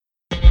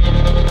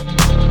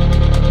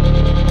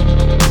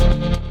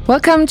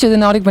Welcome to the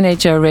Nordic by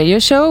Nature radio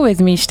show with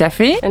me,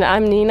 Steffi. And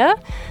I'm Nina.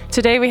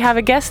 Today we have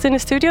a guest in the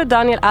studio,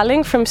 Daniel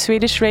Alling from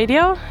Swedish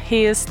Radio.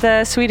 He is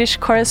the Swedish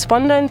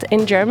correspondent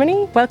in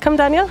Germany. Welcome,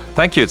 Daniel.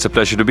 Thank you. It's a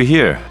pleasure to be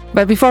here.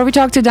 But before we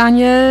talk to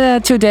Daniel,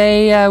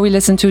 today we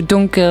listen to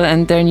Dunkel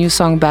and their new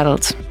song,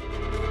 Battled.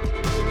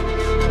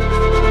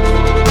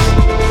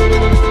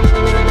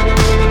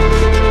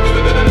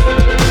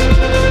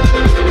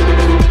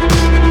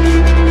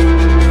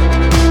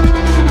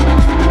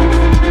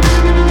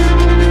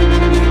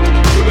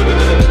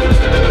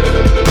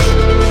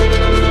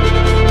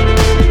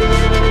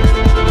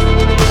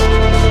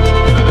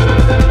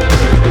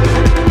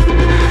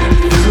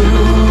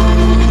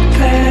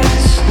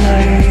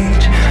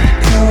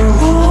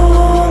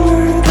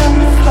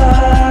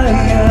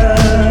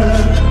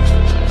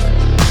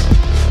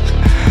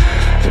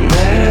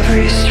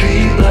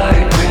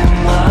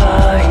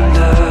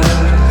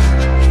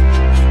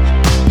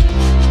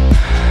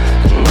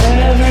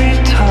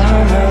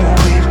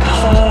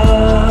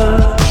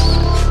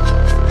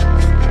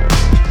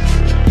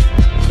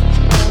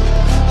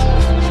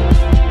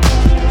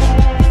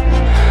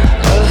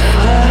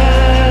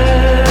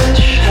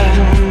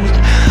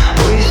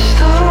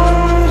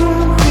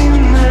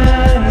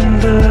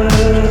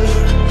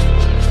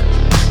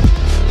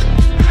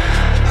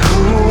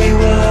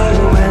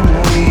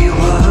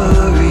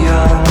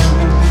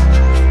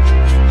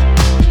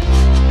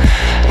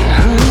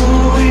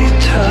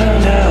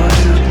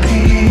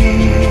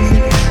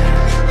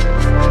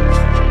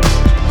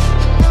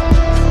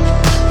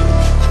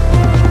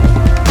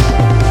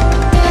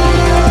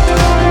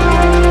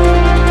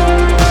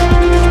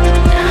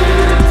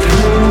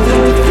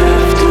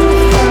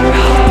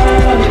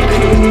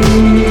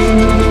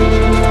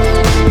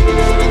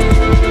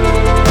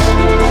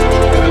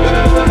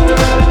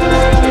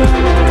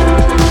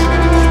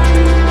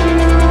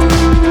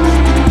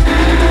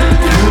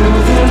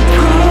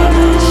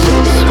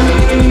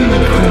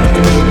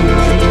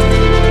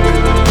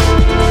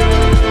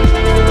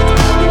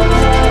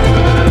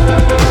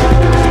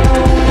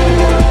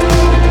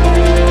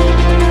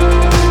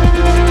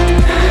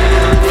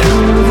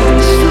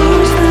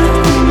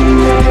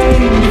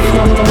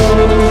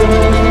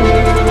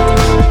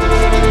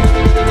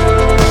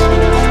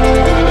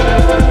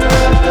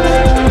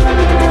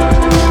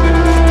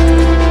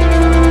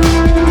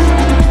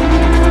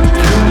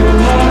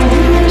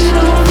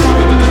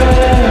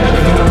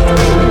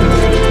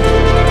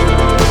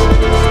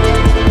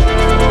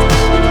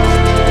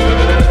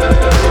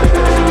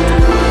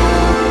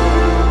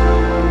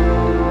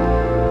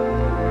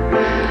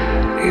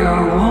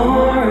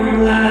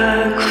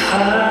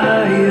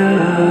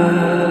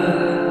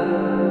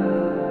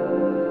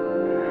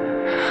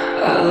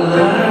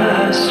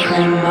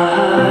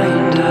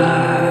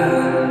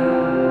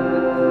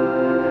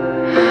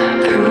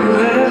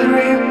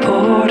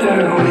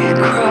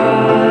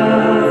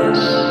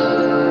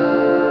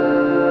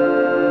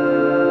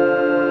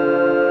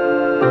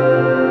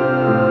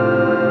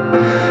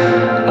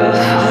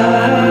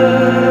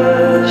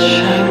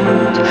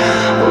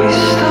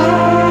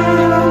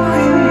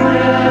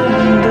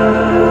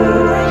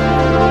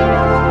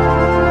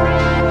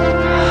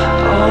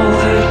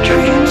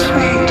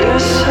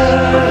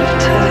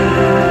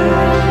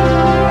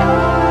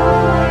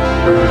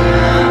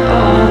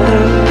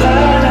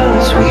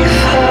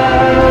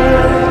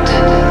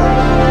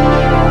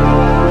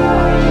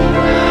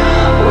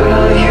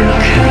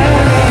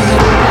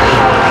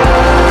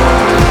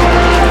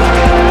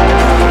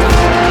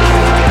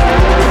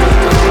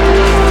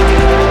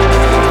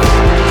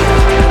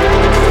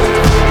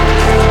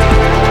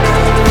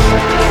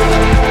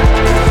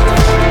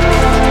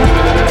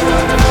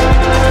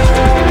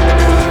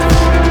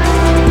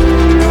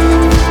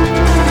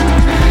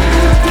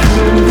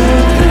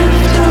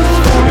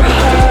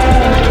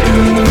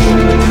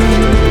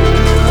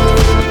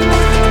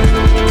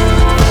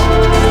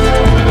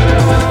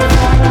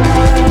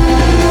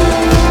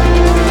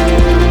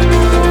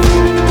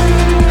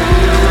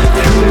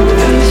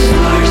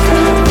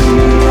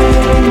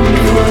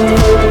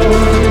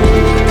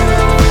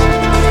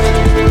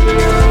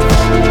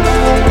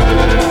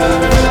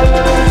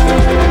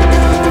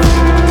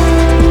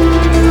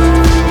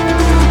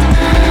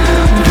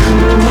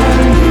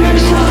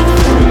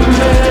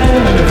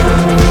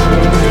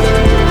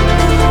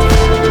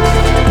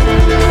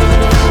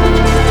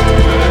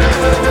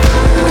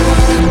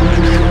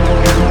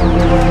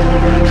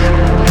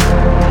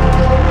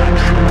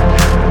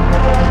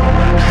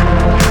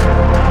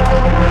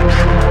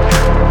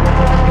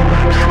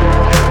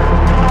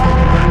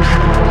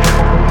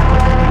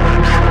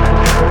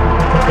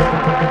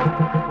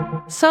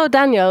 So,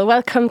 Daniel,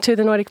 welcome to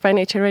the Nordic by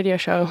Nature radio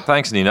show.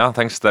 Thanks, Nina.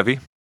 Thanks, Steffi.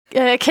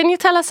 Can you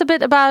tell us a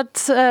bit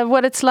about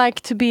what it's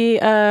like to be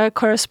a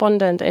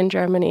correspondent in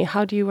Germany?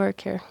 How do you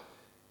work here?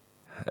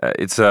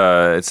 It's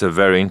a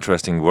very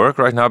interesting work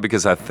right now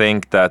because I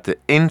think that the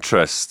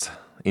interest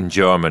in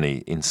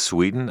Germany, in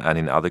Sweden, and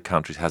in other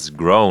countries has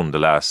grown the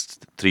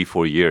last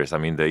 3-4 years. I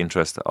mean, the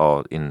interest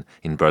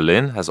in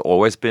Berlin has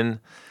always been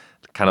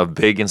kind of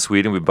big in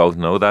Sweden. We both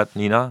know that,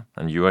 Nina,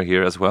 and you are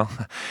here as well.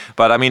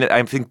 But I mean,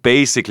 I think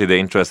basically the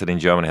interest in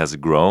Germany has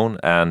grown.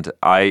 And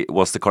I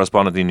was the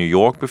correspondent in New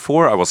York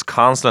before. I was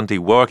constantly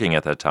working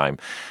at that time.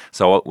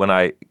 So when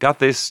I got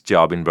this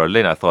job in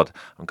Berlin, I thought,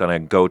 I'm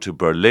going to go to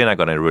Berlin, I'm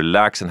going to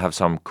relax and have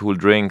some cool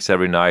drinks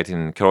every night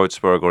in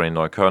Kreuzberg or in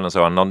Neukölln and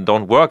so on.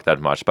 Don't work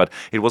that much. But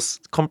it was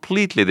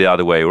completely the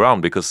other way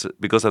around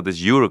because of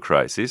this Euro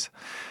crisis.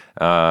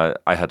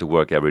 I had to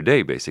work every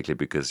day, basically,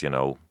 because,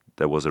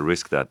 there was a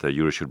risk that the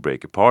Euro should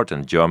break apart,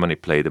 and Germany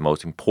played the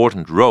most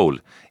important role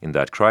in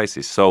that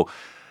crisis. So,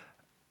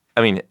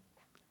 I mean,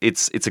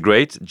 it's a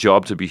great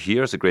job to be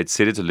here. It's a great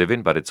city to live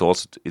in, but it's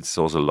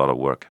also a lot of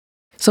work.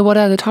 So what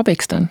are the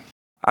topics then?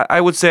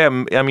 I would say,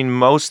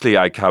 mostly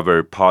I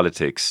cover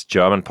politics,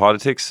 German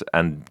politics,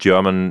 and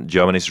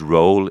Germany's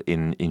role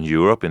in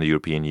Europe, in the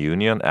European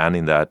Union, and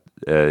in that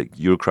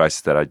Euro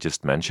crisis that I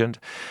just mentioned.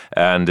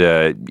 And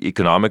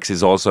economics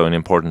is also an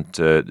important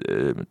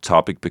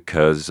topic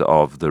because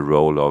of the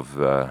role of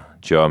the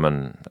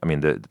German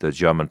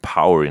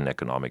power in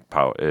economic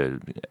power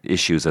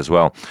issues as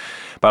well.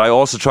 But I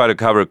also try to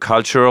cover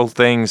cultural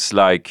things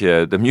like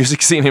the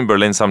music scene in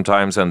Berlin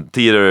sometimes and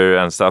theater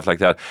and stuff like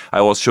that.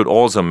 I should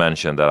also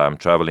mention that I'm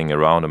traveling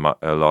around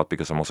a lot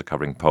because I'm also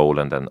covering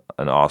Poland and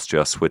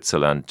Austria,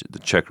 Switzerland, the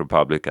Czech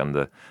Republic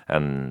and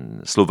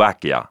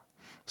Slovakia.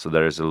 So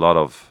there is a lot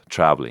of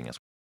traveling as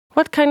well.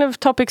 What kind of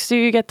topics do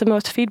you get the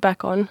most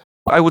feedback on?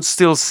 I would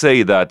still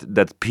say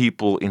that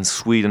people in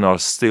Sweden are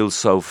still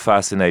so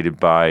fascinated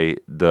by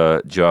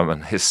the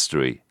German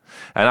history.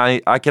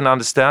 And I can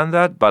understand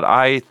that, but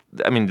I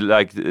mean,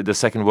 like the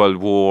Second World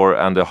War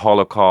and the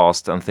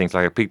Holocaust and things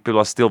like that, people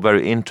are still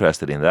very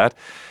interested in that.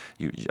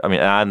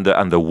 And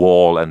the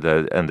wall and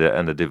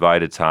the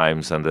divided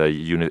times and the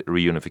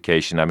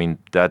reunification. I mean,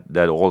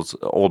 that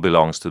all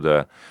belongs to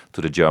the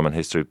German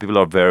history. People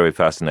are very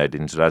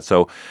fascinated into that.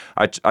 So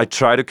I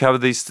try to cover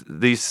these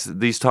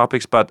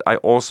topics, but I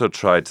also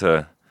try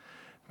to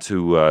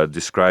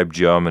describe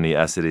Germany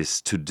as it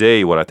is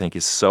today. What I think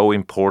is so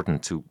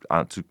important to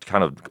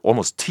kind of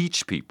almost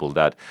teach people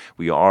that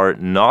we are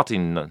not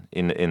in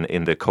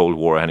the Cold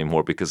War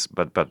anymore,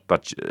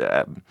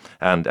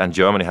 and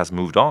Germany has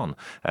moved on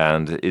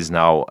and is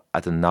now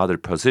at another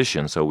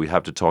position. So we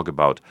have to talk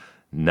about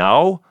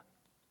now,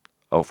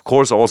 of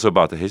course, also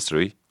about the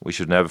history. We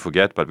should never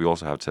forget, but we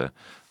also have to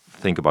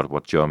think about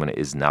what Germany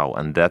is now,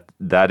 and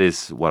that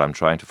is what I'm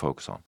trying to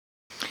focus on.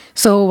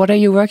 So what are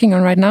you working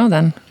on right now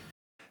then?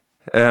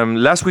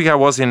 Last week I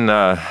was in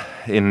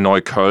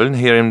Neukölln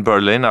here in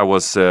Berlin. I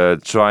was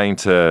trying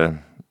to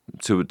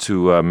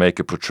make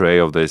a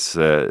portrait of this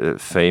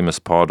famous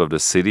part of the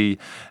city,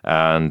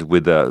 and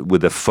with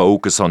a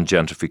focus on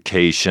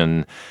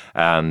gentrification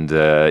and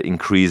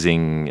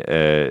increasing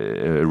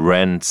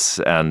rents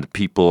and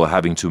people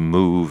having to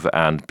move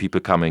and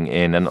people coming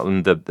in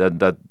and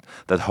that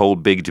whole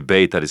big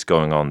debate that is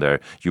going on there.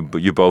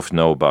 You both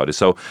know about it.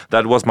 So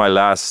that was my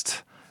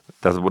last.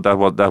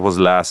 That was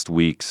last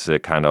week's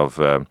kind of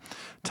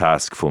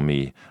task for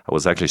me. I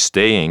was actually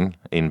staying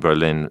in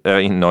Berlin,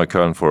 in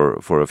Neukölln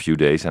for a few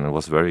days, and it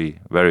was very,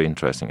 very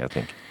interesting, I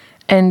think.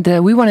 And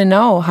we want to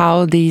know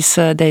how these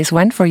days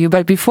went for you.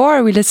 But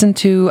before, we listen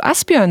to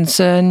Asbjørn's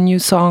new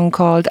song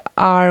called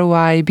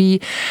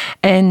RYB.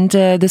 And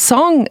the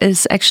song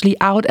is actually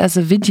out as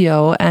a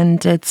video,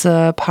 and it's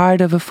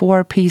part of a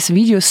 4-piece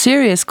video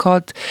series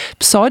called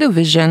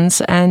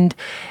Pseudovisions. And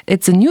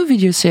it's a new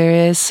video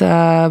series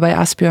by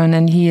Asbjørn,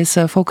 and he is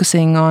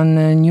focusing on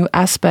new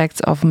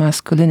aspects of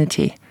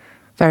masculinity.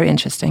 Very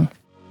interesting.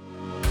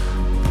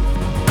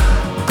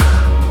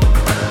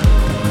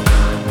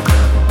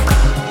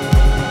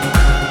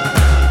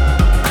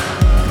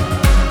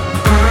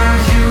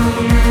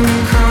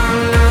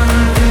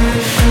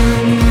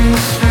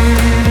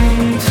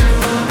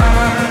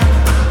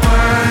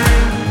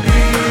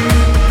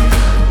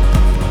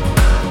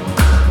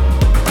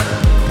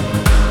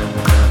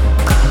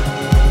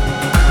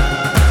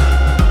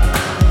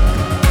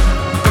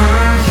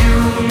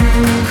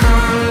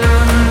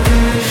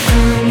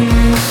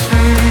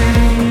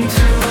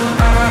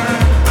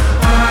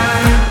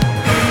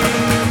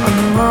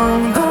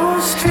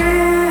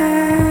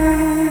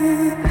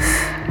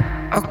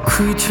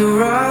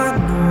 Creature I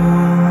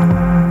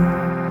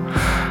know,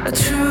 a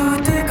true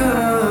digger.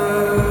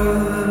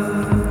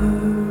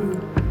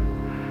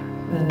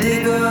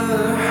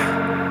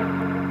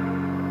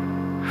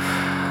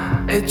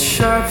 It's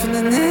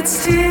sharpening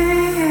its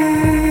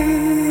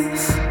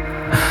teeth,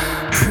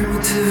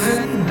 primitive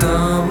and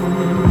dumb,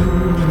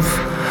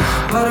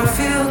 but I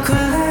feel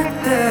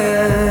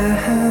collected,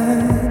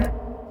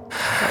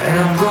 and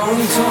I'm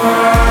going to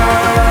run.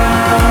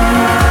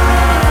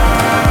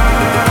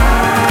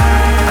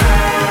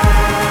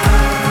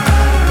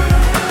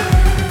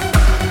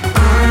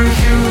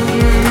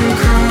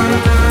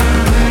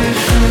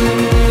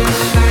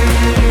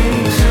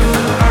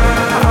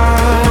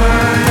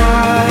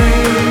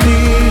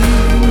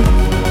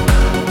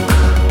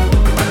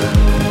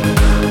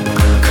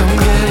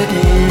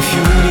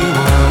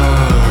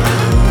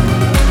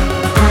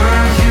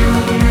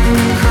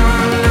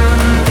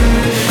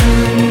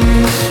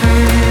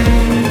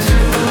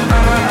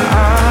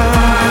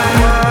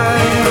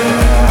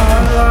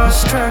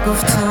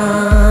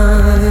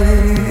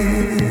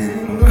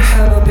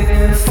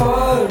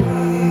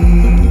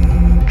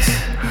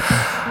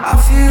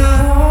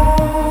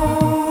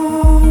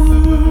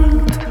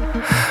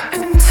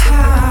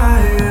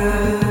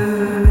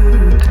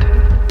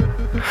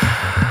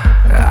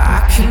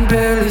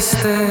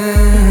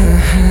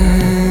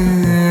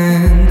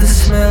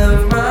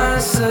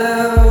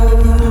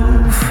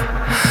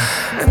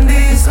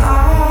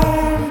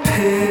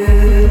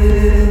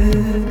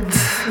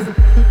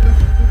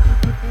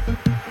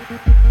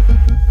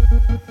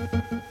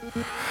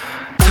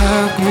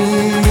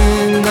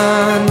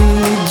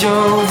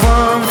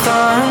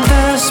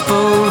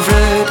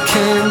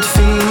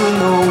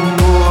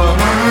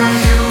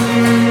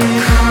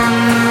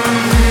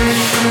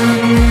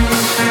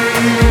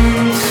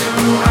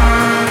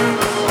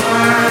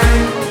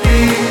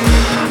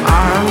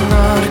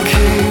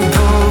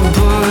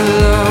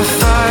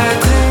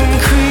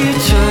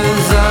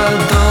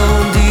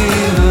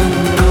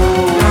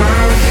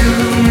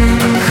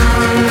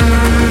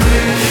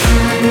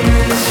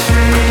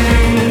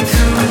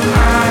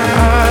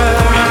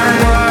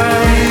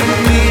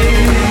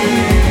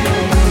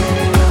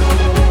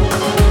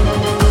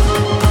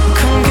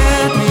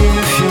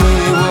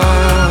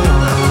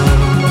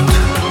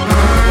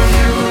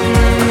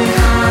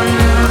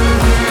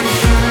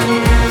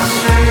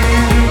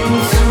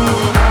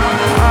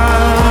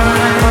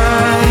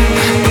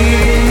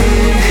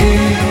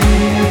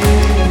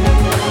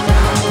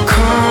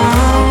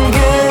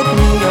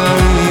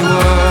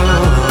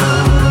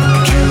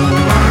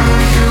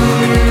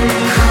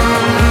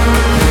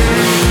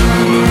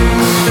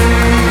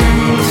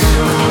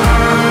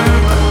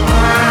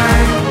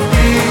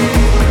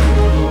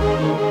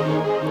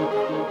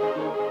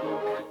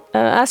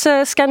 As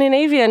a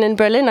Scandinavian in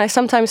Berlin, I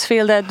sometimes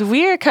feel that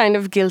we're kind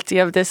of guilty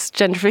of this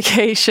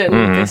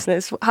gentrification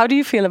business. How do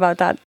you feel about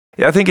that?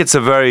 Yeah, I think it's a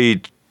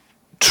very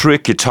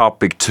tricky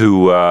topic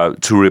to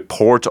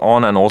report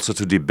on and also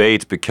to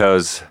debate,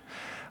 because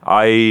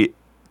I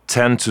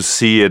tend to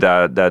see it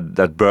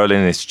that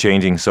Berlin is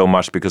changing so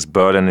much, because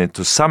Berlin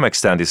to some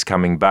extent is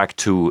coming back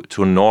to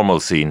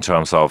normalcy in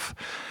terms of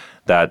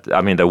that.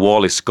 I mean, the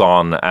wall is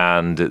gone,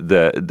 and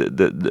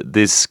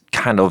this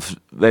kind of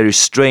very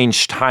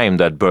strange time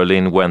that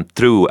Berlin went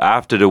through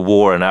after the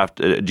war and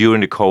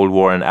during the Cold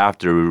War and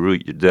after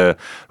the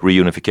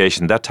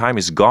reunification, that time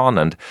is gone.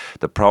 And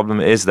the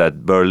problem is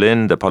that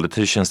Berlin, the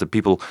politicians, the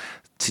people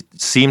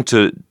seem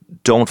to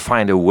don't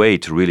find a way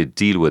to really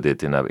deal with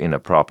it in a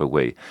proper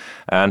way.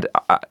 And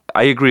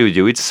I agree with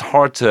you. It's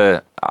hard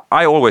to.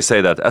 I always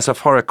say that as a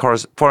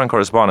foreign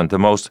correspondent, the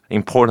most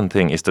important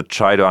thing is to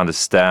try to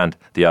understand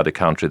the other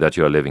country that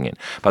you are living in.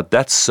 But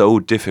that's so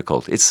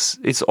difficult.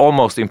 It's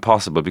almost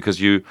impossible,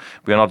 because we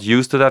are not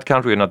used to that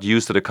country. We're not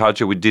used to the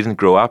culture. We didn't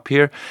grow up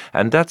here,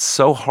 and that's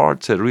so hard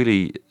to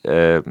really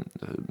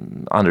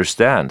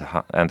understand.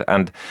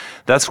 And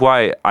that's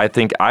why I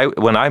think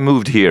when I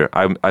moved here,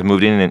 I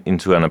moved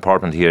into an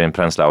apartment here in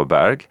Prenzlauer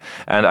Berg,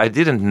 and I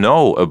didn't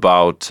know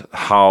about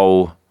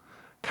how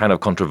kind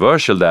of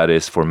controversial that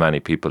is for many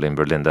people in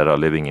Berlin that are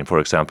living in, for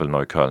example,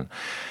 Neukölln.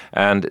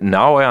 And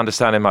now I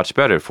understand it much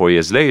better 4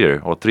 years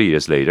later or 3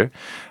 years later.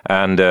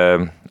 And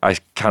I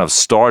kind of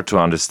start to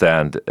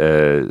understand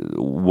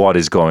what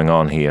is going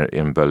on here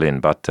in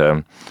Berlin. But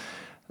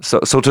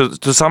so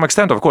to some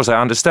extent, of course,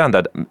 I understand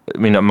that. I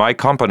mean, my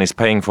company is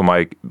paying for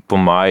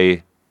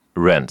my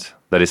rent.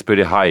 That is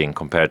pretty high in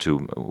compared to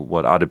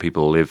what other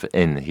people live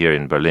in here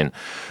in Berlin.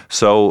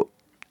 So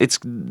it's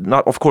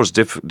not, of course,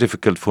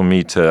 difficult for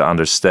me to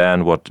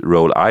understand what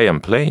role I am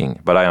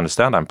playing, but I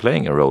understand I'm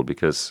playing a role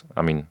because,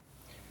 I mean...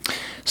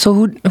 So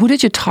who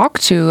did you talk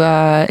to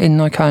in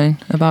Neukölln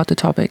about the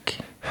topic?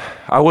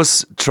 I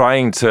was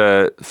trying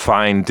to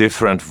find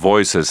different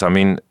voices. I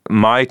mean,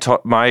 my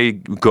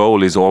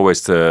goal is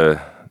always to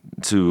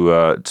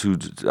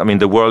I mean,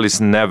 the world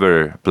is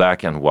never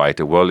black and white.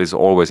 The world is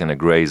always in a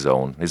gray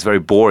zone. It's very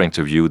boring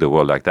to view the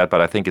world like that,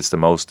 but I think it's the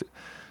most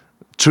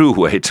true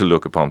way to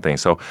look upon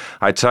things. So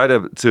I tried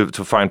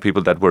to find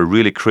people that were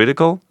really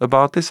critical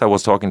about this. I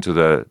was talking to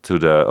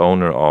the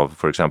owner of,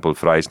 for example,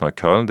 Freies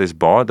Neukölln, this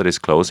bar that is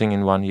closing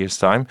in 1 year's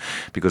time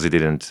because he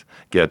didn't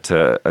get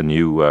a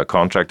new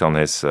contract on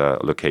his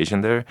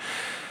location there.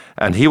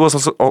 And he was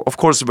also, of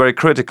course, very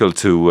critical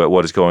to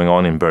what is going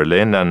on in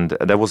Berlin, and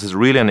that was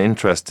really an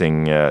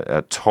interesting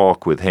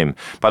talk with him.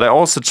 But I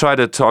also try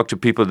to talk to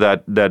people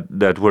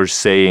that were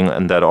saying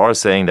and that are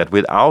saying that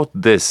without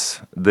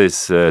this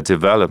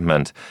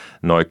development,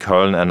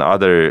 Neukölln and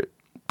other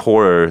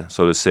poorer,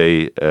 so to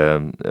say,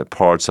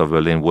 parts of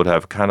Berlin would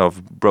have kind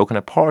of broken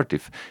apart.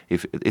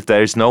 If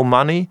there is no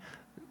money,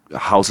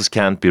 houses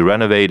can't be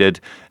renovated,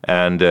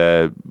 and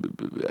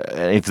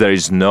if there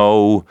is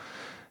no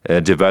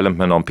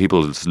development on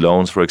people's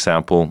loans, for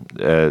example,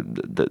 it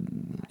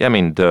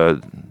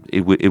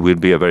will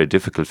be a very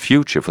difficult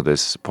future for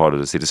this part of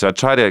the city. So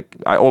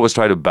I always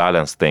try to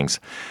balance things.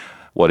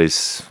 What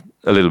is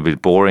a little bit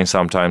boring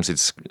sometimes,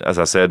 it's, as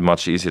I said,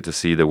 much easier to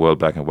see the world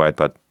black and white.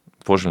 But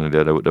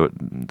fortunately,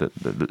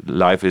 the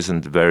life is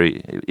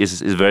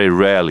very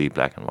rarely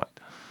black and white.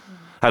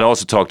 And I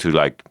also talk to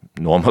like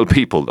normal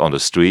people on the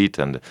street,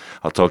 and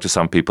I'll talk to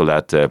some people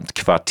at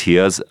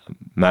Kvarters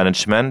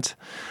management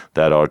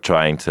that are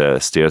trying to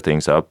steer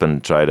things up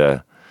and try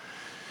to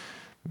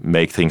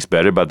make things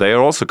better. But they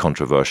are also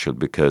controversial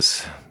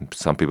because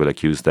some people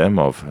accuse them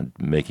of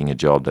making a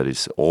job that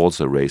is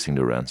also raising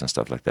the rents and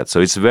stuff like that. So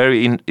it's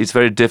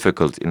very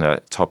difficult in a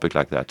topic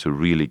like that to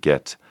really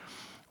get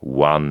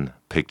one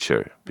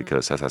picture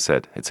because, as I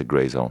said, it's a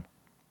gray zone.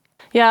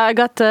 Yeah, I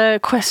got the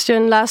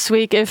question last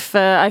week if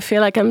I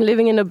feel like I'm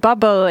living in a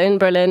bubble in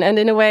Berlin. And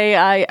in a way,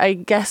 I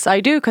guess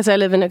I do, because I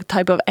live in a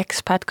type of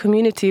expat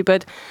community.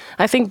 But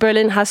I think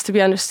Berlin has to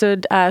be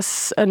understood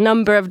as a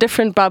number of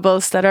different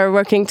bubbles that are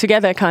working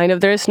together, kind of.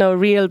 There is no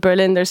real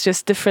Berlin. There's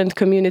just different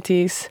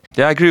communities.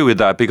 Yeah, I agree with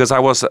that, because I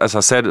was, as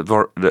I said,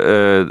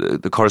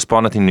 the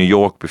correspondent in New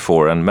York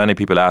before. And many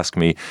people ask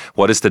me,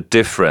 what is the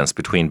difference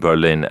between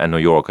Berlin and New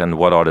York, and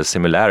what are the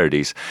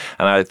similarities?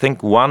 And I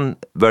think one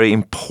very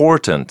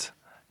important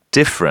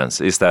difference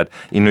is that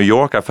in New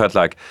York I felt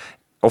like,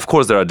 of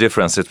course there are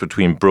differences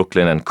between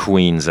Brooklyn and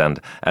Queens and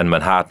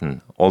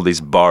Manhattan, all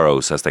these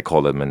boroughs as they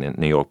call them in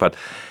New York, but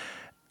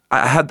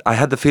I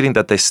had the feeling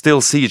that they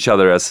still see each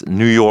other as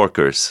New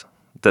Yorkers.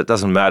 That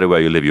doesn't matter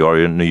where you live, you are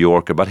a New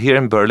Yorker. But here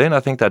in Berlin, I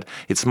think that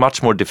it's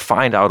much more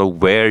defined out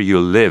of where you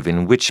live,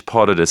 in which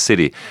part of the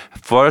city.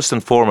 First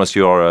and foremost,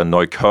 you are a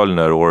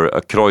Neuköllner or a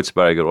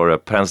Kreuzberger or a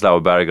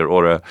Prenzlauer Berger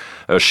or a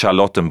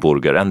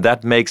Charlottenburger. And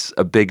that makes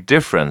a big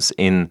difference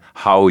in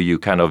how you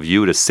kind of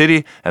view the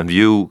city and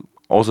view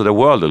also the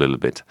world a little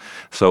bit.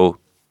 So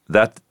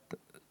that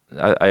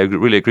I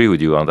really agree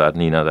with you on that,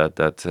 Nina,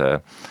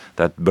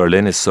 that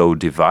Berlin is so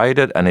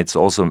divided, and it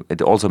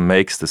also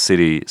makes the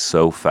city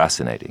so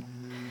fascinating.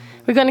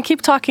 We're going to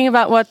keep talking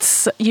about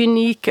what's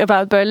unique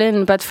about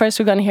Berlin, but first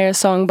we're going to hear a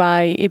song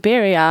by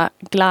Iberia,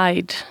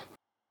 Glide.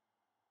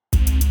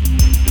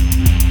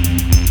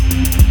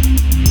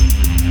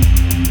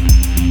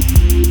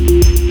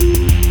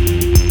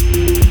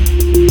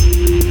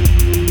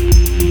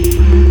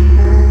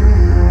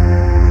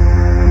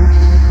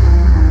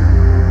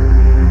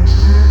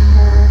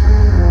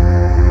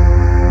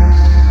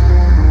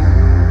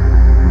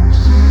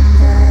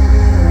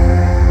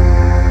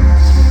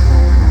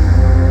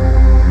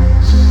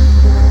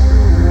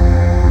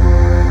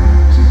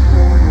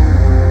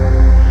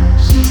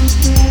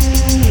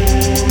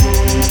 Yeah.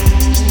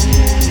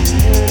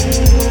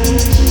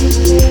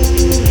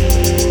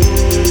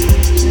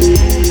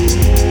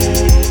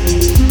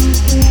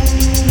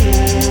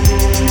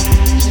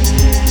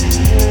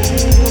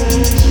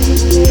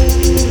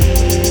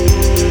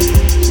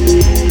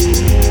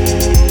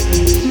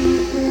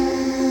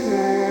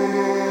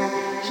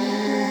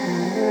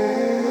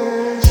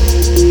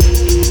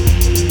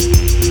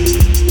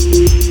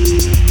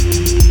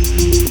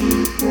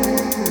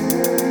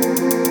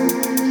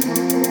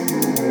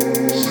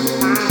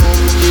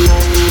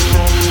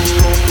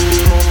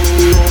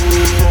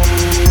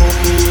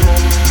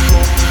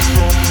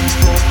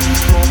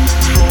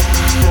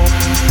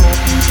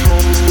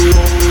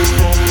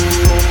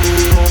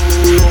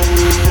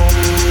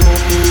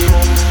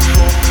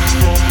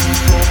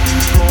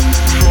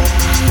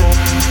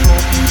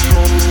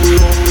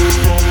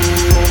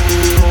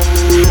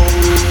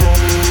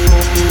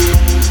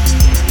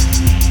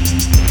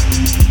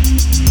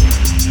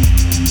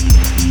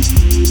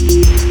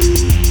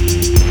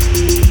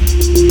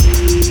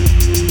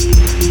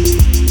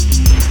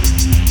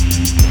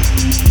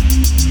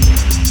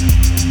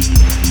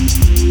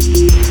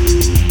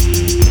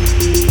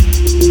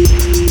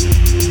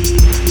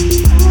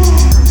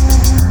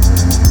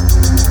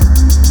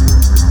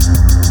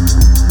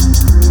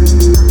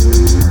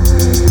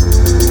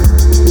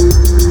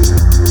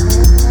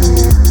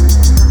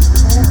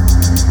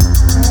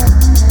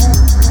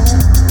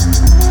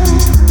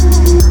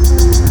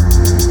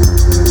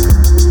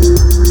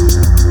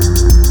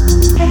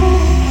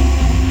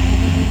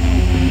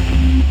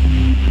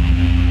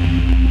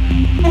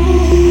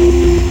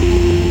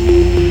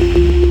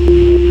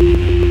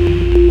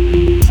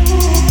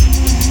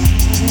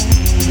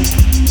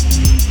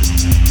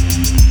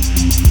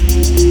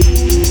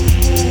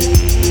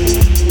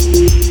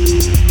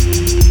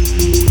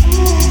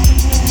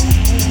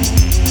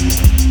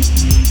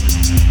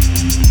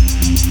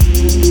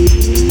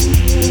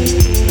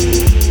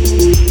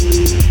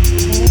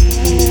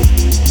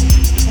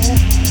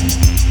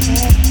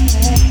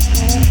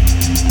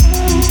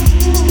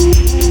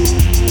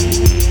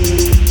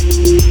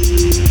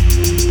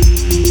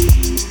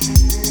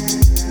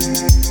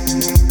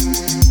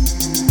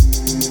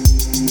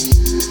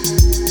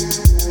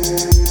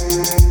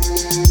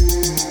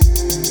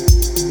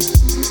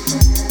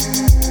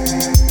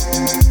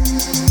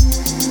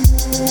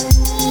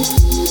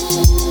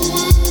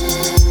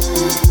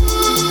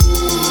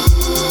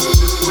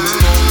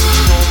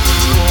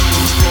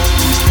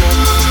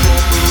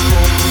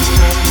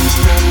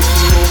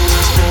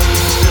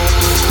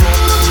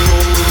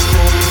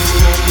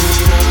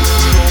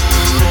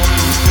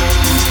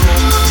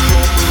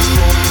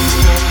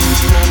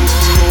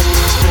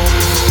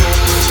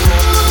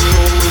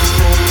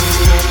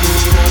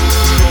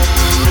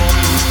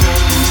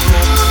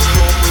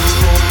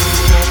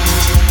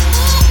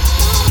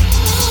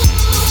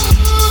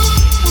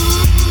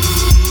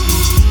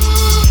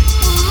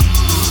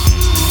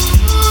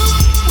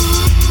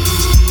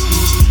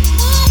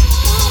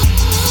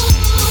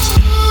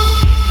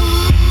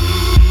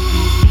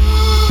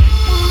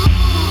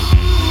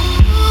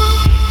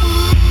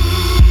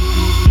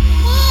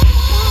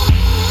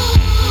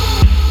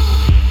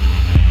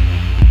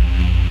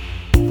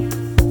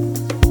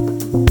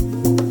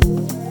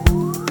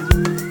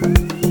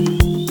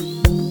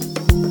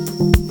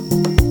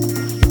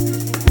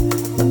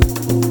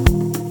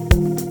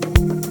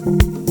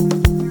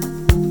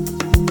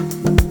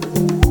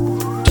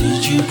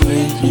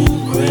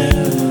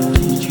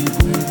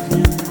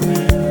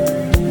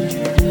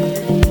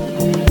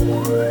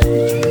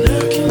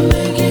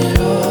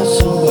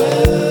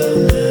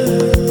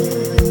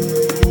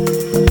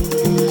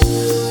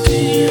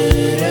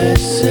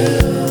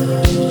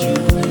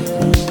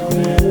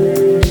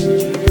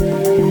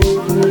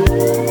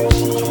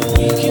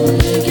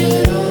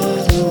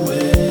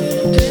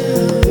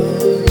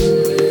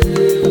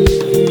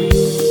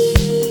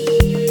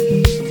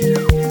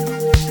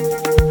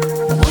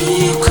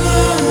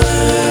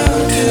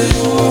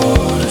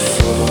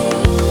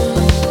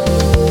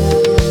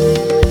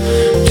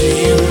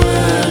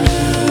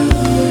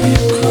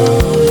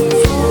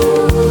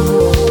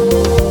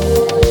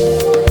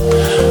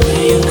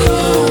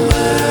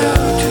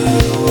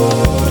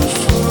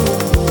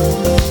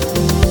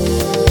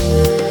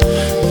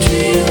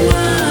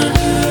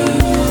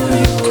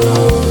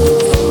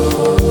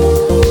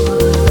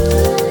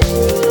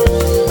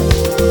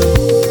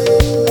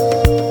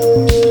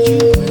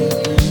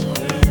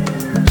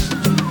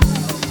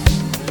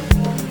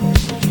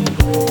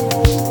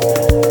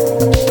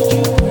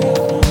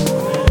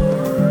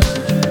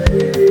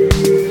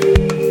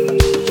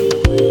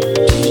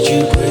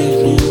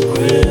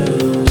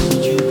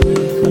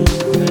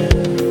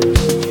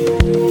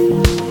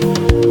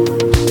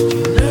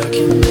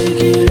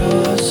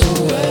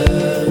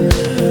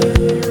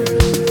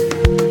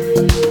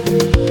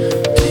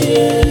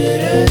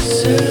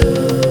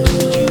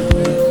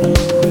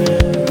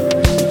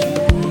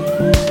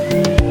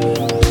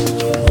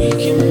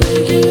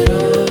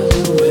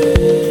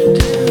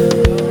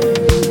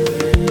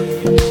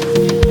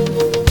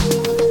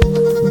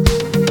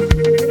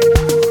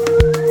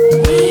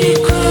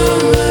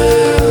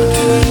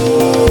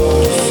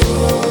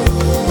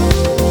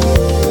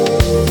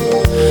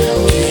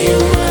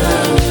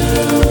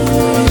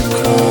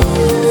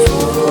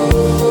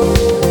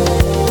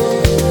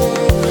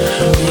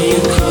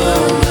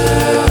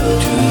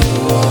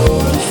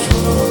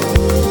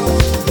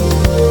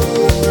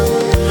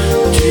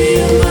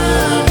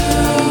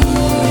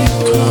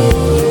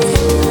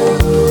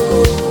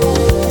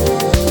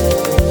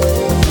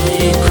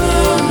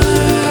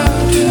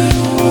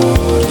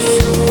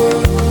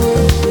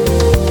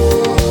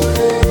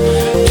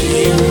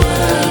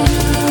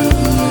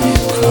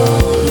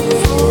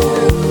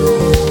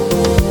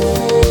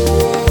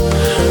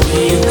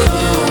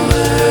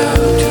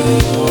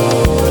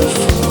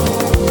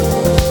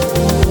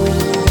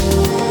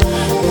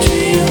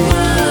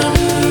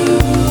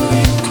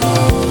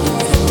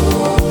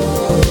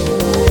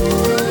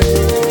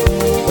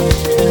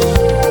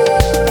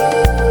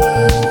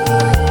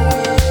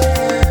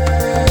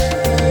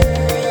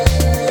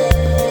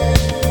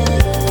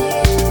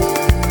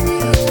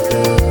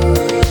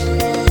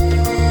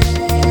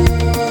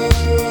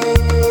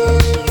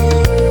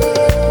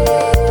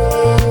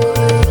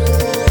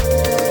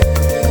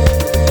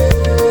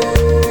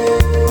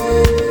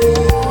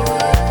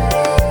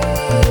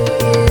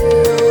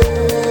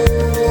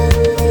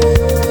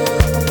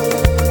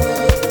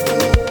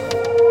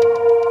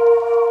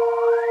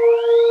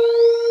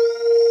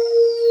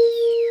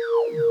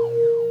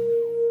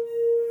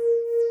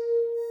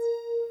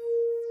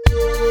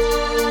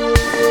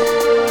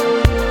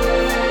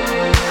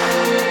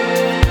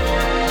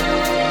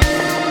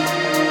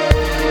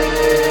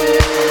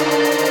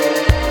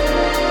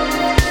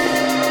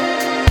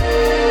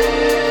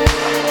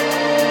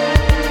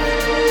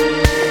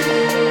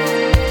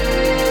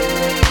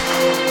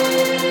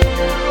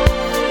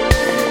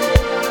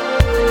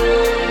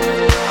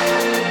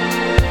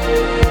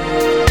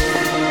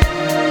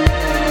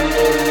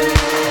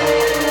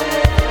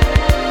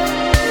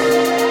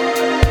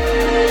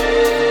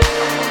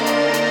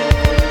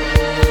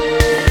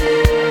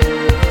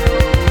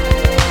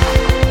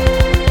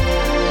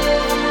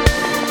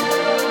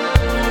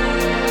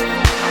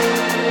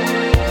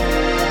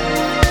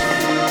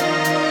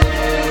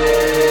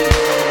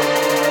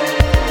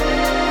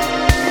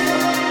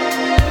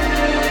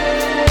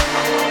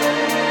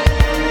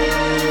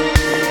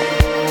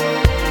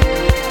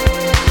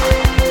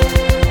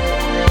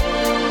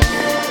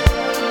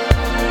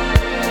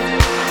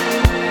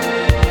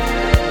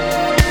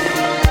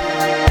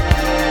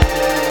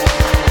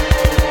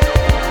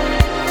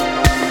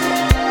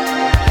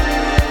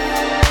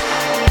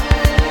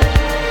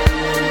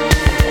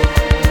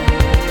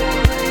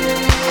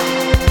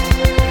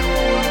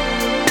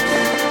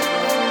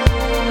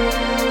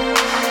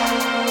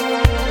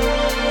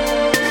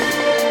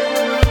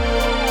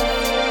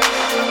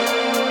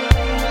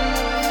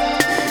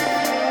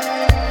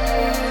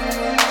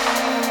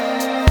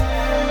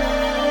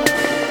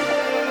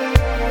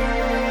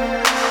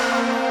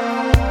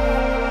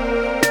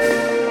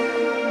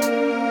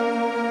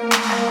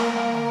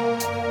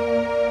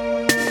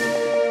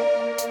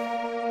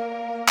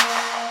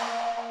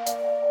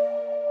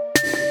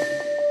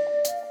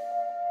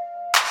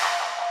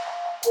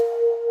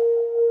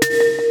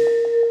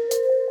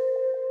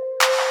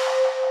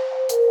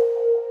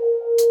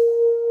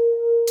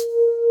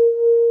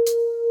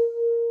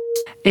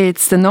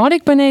 It's the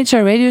Nordic by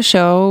Nature radio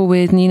show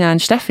with Nina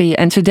and Steffi.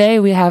 And today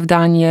we have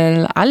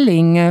Daniel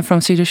Alling from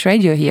Swedish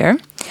Radio here.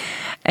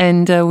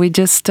 And we've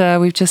just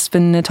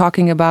been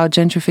talking about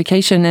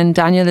gentrification, and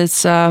Daniel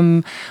is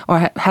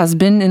has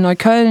been in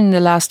Neukölln the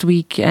last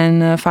week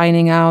and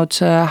finding out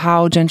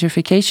how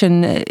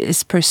gentrification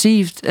is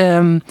perceived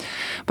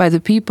by the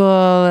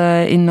people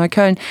in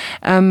Neukölln.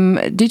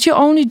 Did you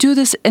only do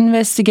this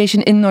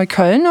investigation in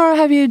Neukölln, or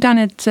have you done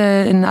it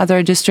in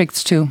other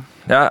districts too?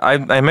 Yeah,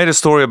 I made a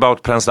story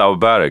about Prenzlauer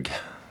Berg.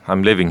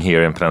 I'm living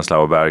here in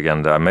Prenzlauer Berg,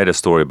 and I made a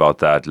story about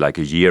that like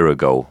a year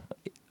ago.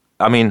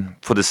 I mean,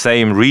 for the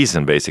same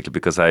reason, basically,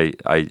 because I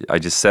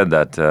just said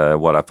that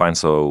what I find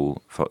so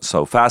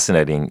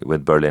fascinating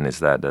with Berlin is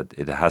that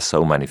it has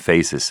so many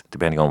faces,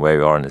 depending on where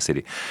you are in the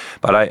city.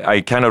 But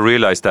I kind of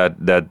realized that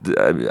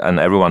and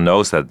everyone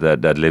knows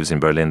that lives in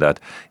Berlin, that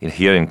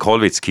here in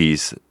Kollwitz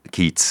Kiez,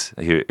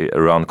 here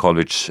around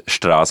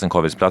Kollwitzstraße and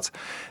Kollwitzplatz,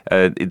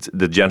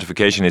 the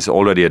gentrification is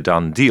already a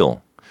done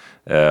deal.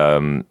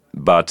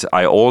 But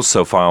I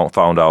also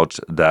found out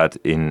that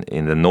in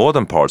the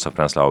northern parts of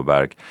Prenzlauer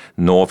Berg,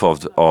 north of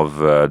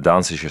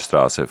Danziger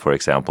Straße, for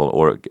example,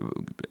 or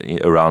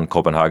around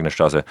Kopenhagener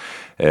Straße,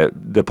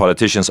 the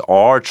politicians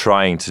are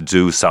trying to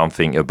do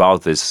something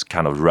about this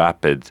kind of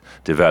rapid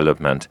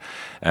development.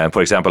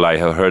 For example, I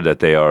have heard that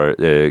they are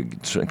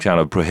kind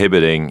of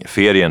prohibiting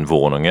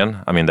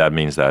Ferienwohnungen. I mean, that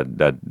means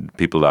that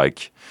people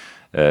like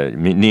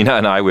Nina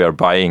and I, we are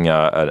buying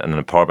an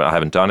apartment. I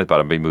haven't done it, but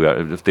I mean,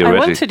 I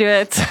want to do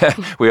it.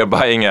 We are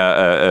buying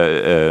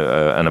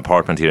an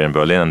apartment here in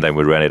Berlin, and then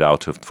we rent it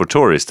out for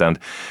tourists. And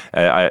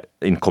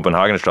in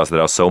Kopenhagenstrasse,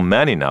 there are so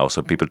many now,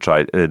 so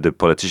the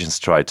politicians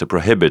try to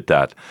prohibit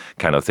that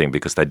kind of thing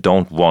because they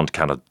don't want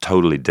kind of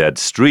totally dead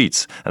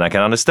streets, and I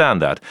can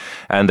understand that.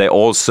 And they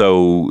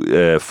also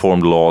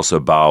formed laws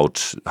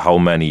about how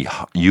many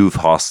youth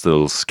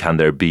hostels can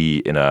there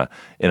be in a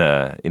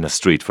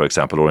street, for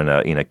example, or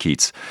in a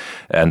kiez,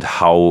 and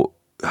how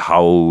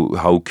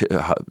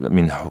I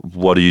mean,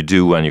 what do you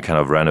do when you kind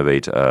of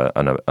renovate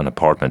an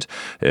apartment?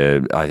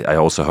 I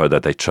also heard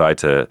that they try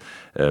to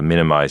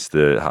minimize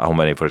how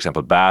many, for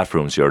example,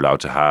 bathrooms you're allowed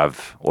to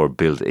have or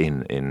build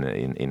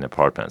in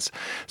apartments.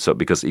 So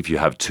because if you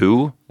have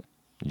two,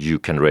 you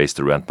can raise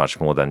the rent much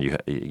more than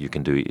you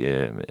can do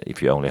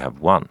if you only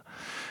have one.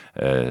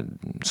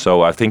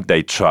 So I think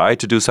they try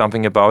to do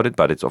something about it,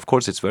 but of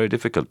course it's very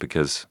difficult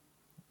because,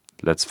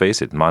 let's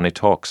face it, money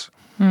talks.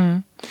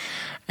 Mm.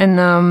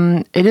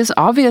 And it is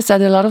obvious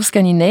that a lot of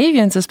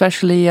Scandinavians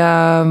especially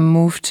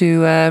move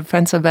to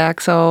Prenzlauer Berg.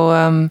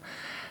 So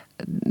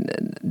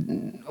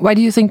why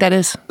do you think that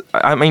is?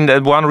 I mean,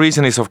 one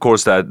reason is, of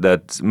course,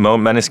 that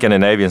many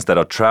Scandinavians that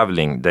are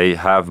traveling, they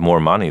have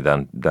more money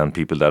than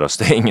people that are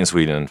staying in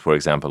Sweden, for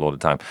example, all the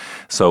time.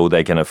 So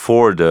they can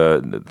afford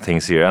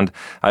things here. And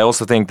I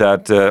also think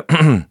that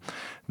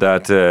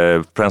that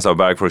Prenzlauer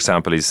Berg, for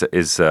example,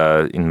 is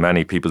in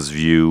many people's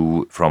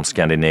view from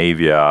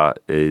Scandinavia,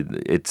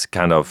 it's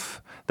kind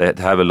of, they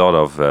have a lot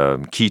of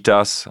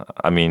kitas,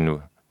 I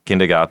mean,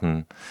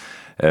 kindergarten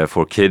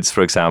for kids,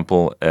 for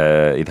example.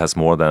 It has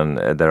more than,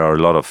 there are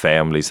a lot of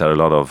families, there are a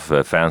lot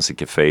of fancy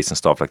cafes and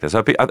stuff like that.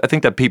 So I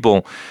think that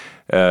people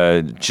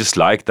just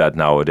like that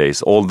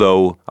nowadays,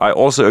 although I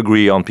also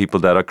agree on people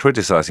that are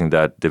criticizing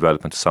that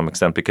development to some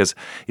extent, because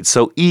it's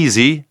so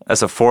easy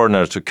as a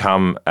foreigner to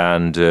come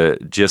and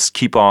just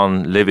keep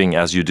on living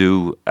as you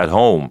do at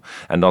home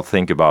and not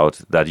think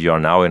about that you are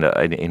now in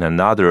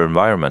another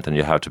environment and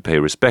you have to pay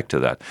respect to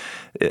that.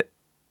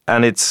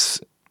 And it's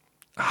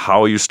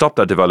how you stop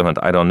that development,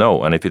 I don't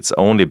know. And if it's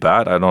only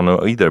bad, I don't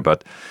know either.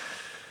 But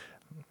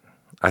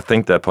I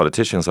think that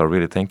politicians are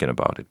really thinking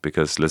about it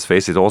because, let's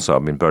face it also, I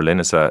mean, Berlin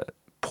is a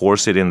poor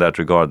city in that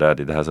regard, that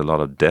it has a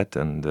lot of debt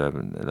and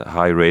a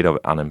high rate of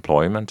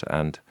unemployment,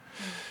 and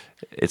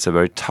it's a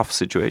very tough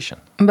situation.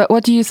 But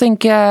what do you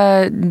think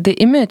the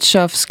image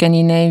of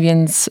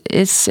Scandinavians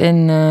is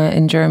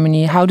in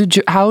Germany? How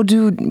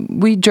do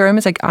we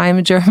Germans, like I'm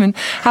a German,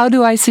 how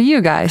do I see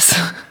you guys?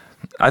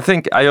 I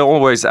think I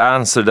always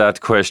answer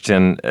that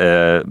question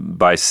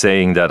by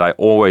saying that I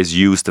always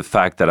use the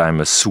fact that I'm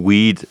a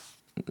Swede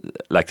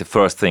like the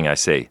first thing I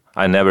say.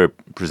 I never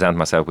present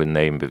myself with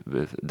name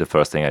the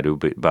first thing I do,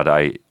 but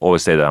I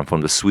always say that I'm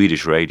from the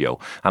Swedish radio.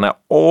 And I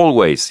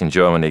always in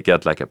Germany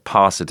get like a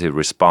positive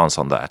response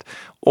on that.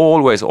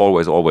 Always,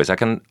 always, always.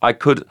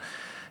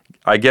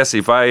 I guess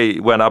if I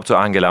went up to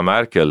Angela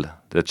Merkel,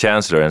 the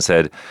chancellor, and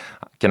said,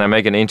 can I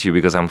make an interview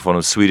because I'm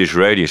from Swedish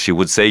radio? She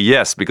would say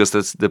yes, because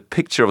that's the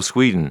picture of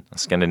Sweden,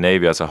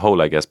 Scandinavia as a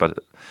whole, I guess. But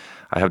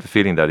I have the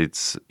feeling that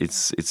it's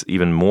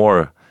even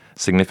more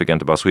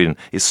significant about Sweden.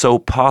 It's so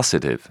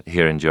positive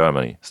here in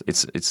Germany.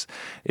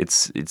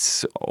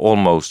 It's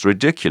almost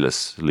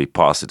ridiculously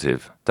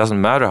positive.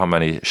 Doesn't matter how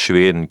many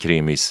Sweden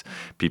krimis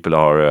people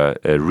are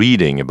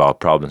reading about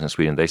problems in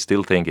Sweden, they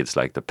still think it's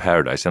like the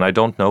paradise. And I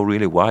don't know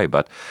really why,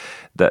 but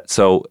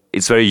so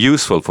it's very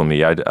useful for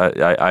me.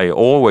 I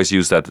always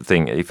use that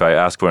thing if I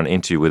ask for an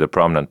interview with a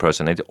prominent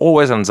person. It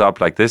always ends up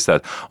like this: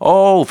 that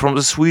from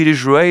the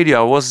Swedish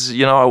radio,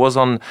 I was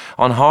on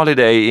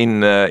holiday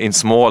in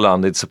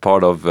Småland. It's a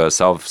part of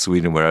South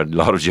Sweden where a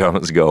lot of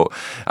Germans go.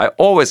 I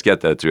always get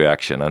that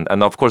reaction,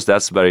 and of course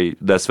that's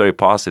very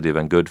positive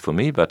and good for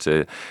me. But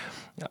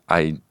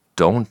I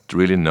don't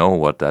really know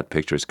what that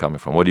picture is coming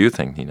from. What do you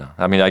think, Nina?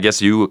 I mean, I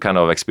guess you kind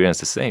of experience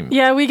the same.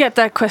 Yeah, we get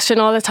that question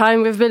all the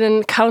time. We've been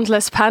in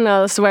countless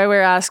panels where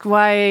we're asked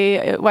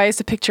why is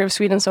the picture of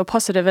Sweden so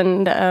positive?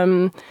 And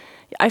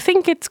I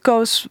think it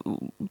goes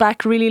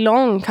back really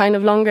long, kind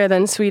of longer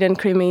than Sweden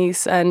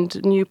krimis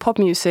and new pop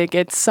music.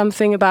 It's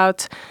something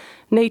about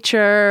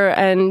nature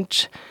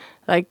and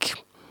like...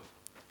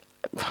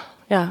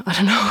 Yeah, I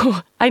don't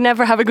know. I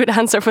never have a good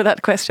answer for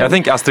that question. I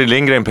think Astrid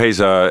Lindgren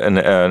plays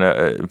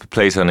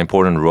an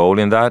important role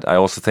in that. I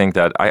also think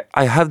that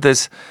I have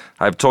this.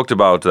 I've talked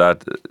about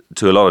that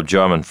to a lot of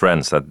German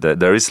friends, that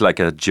there is like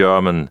a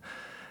German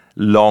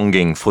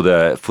longing for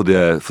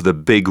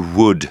the big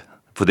wood,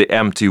 for the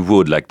empty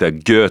wood, like the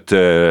Goethe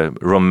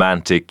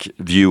romantic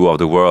view of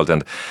the world.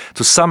 And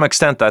to some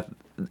extent, that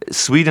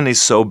Sweden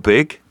is so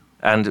big.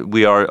 And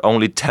we are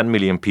only 10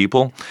 million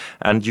people,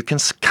 and you can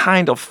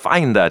kind of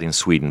find that in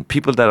Sweden.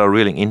 People that are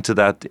really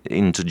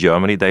into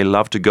Germany, they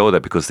love to go there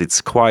because it's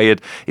quiet,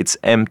 it's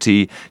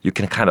empty. You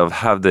can kind of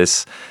have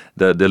this,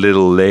 the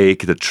little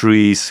lake, the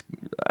trees,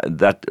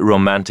 that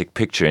romantic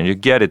picture, and you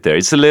get it there.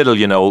 It's a little,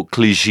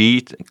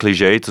 cliche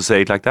to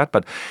say it like that,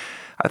 but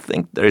I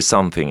think there is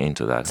something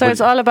into that. So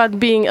it's all about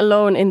being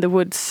alone in the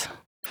woods.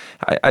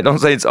 I don't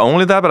say it's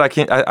only that, but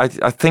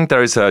I think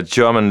there is a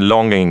German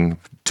longing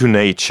to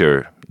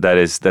nature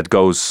that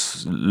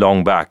goes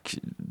long back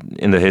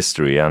in the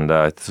history, and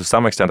to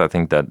some extent I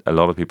think that a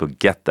lot of people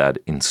get that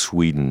in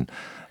Sweden.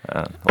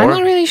 I'm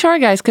not really sure,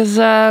 guys, because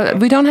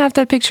we don't have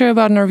that picture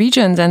about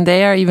Norwegians, and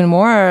they are even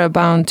more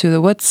bound to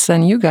the woods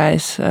than you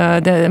guys.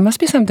 There must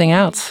be something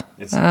else.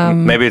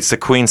 Maybe it's the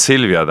Queen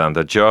Silvia then,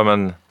 the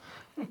German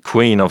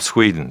Queen of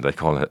Sweden, they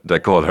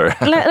call her.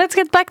 Let's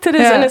get back to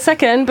this in a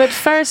second, but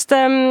first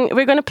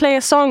we're going to play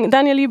a song.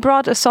 Daniel, you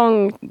brought a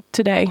song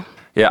today.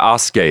 Yeah,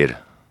 Asgeir,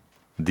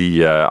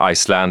 the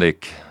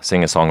Icelandic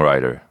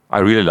singer-songwriter. I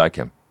really like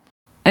him.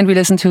 And we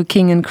listen to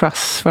King and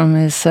Cross from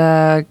his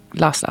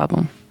last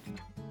album.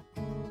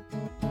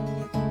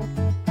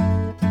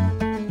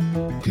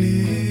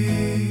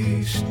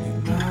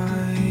 Glistening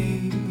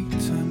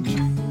light and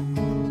dew,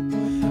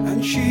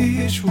 and she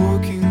is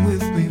walking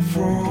with me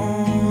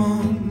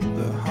from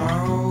the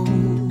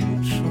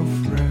house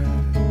of red.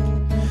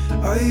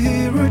 I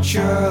hear a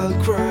child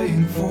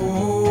crying,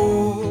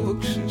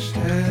 foxes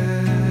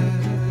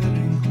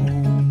heading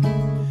home.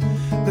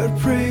 Their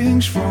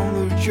prayings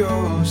from their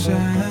jaws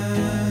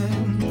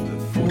and the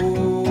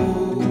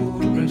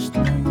forest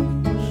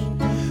knows,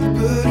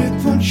 but it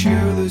won't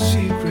share the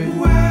secret.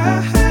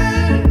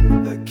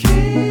 When the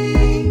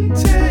king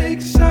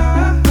takes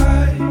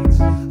sides,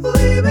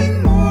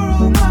 leaving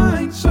moral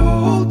mind,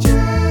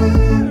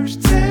 soldiers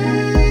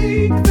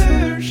take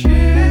their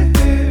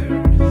share.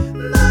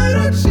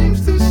 Night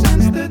seems to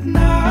sense that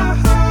now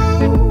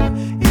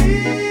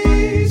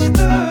is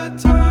the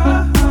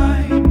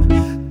time.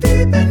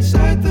 Deep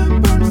inside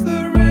them burns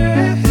the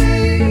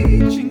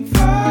raging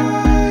fire.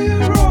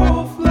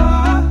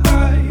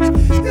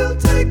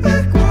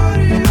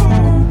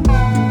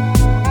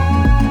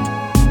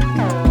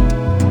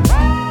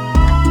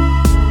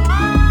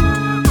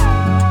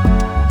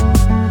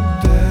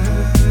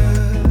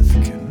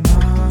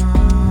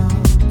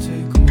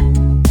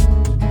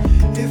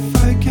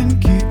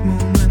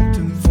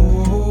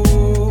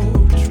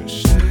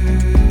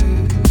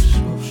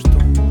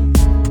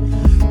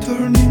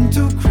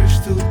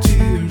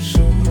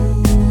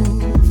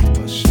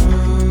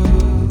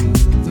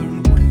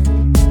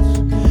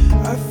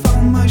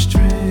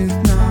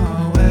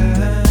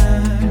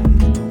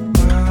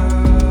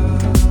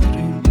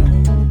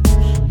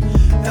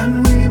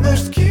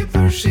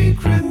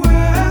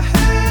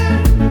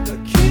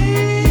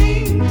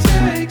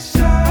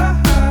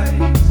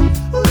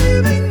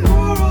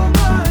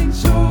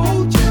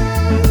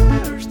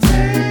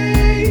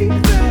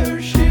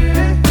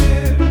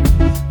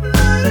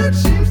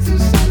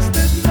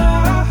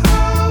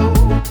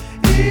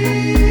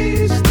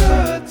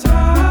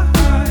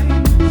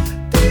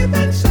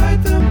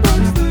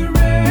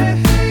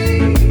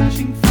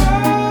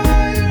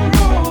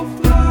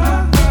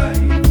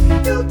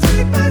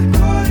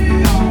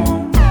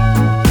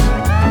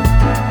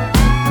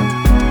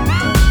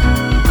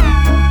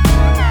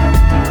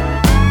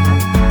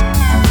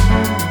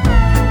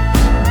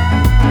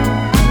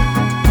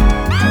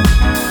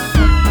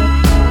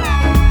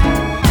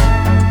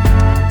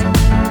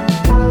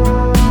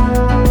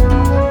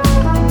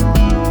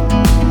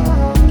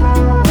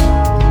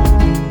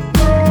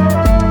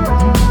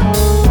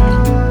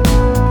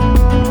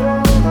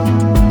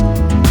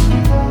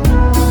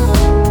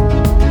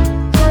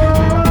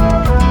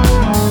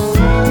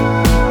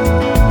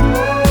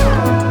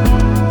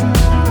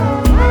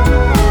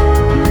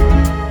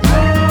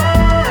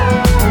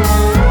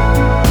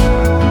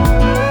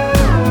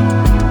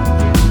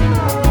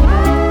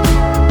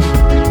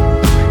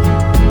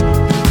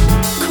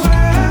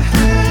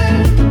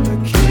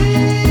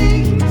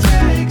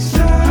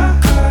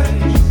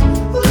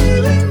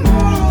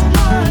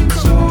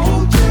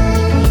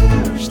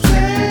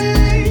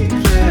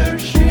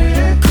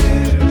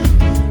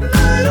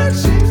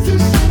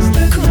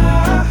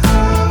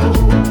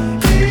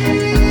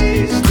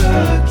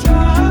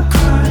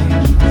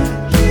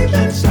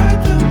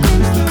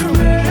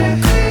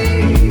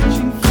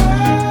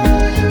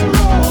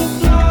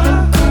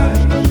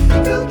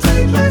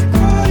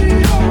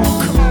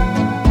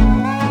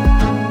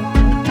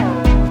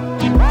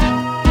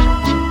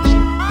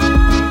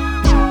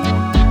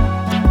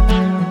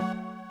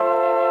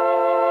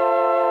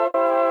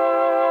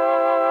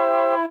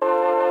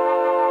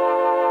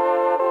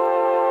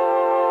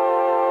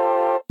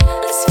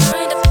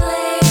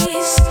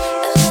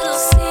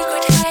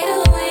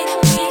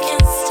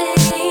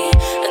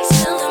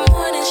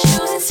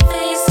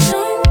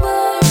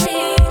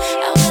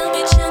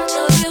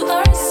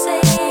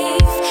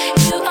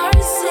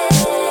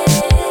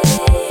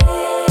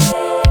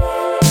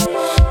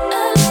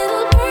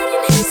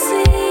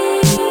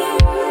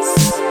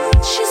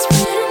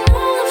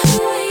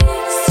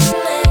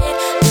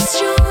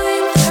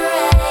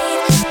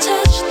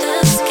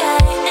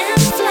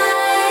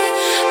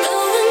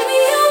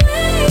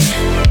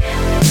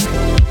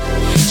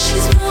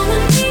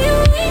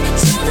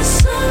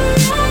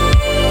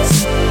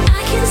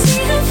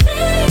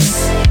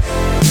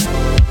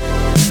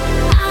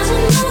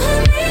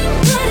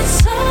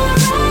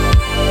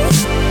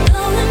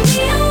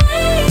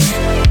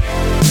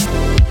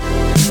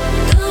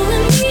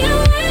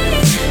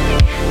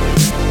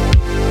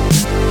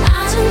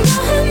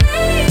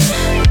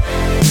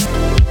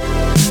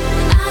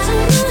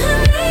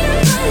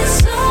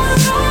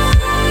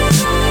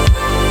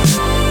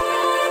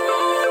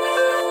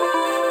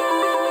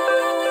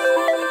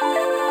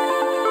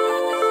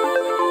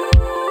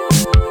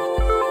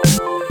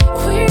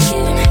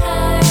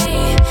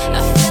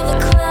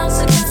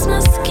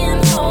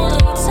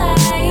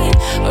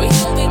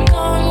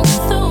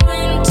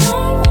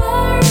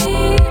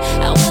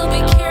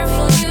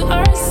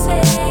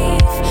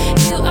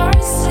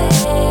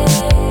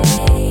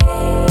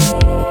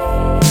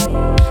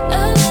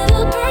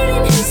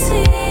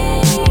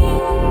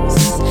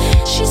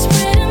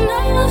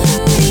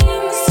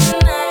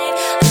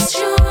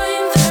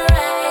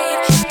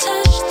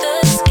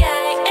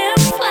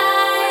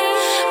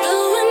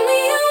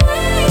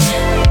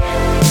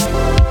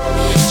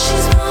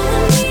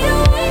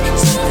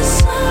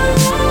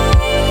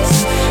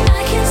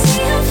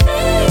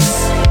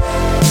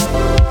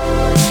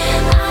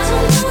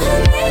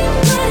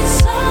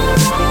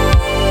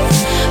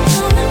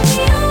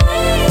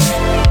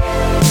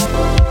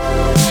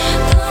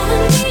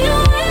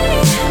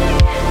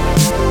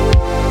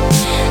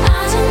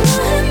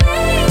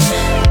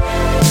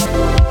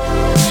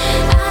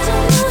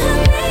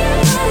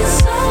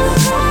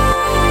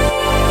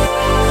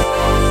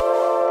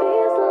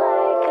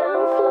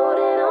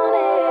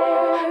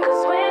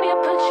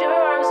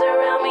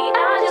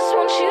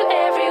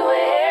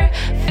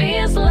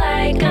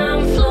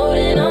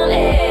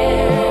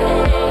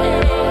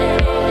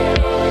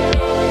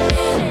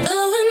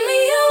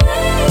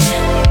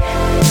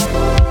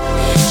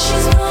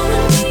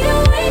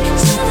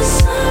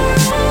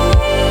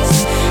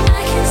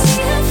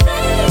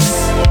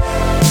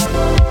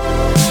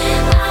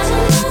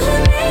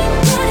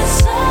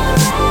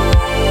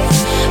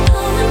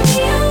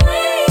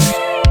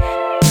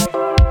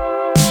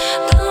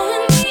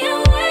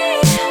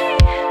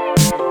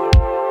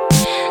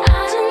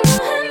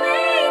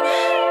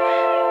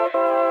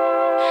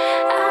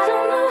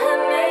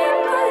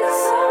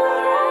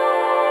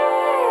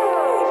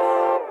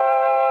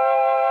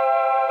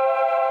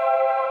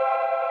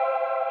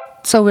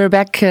 So we're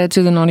back to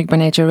the Nordic by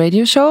Nature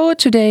radio show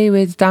today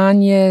with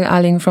Daniel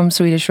Alling from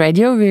Swedish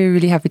Radio. We're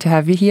really happy to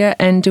have you here.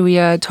 And we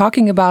are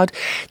talking about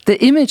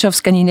the image of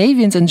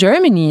Scandinavians in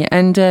Germany.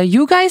 And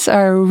you guys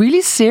are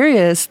really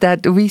serious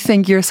that we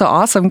think you're so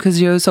awesome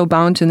because you're so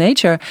bound to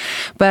nature.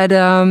 But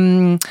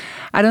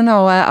I don't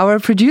know, our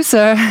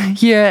producer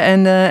here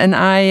and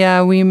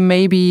I, we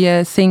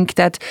maybe think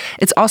that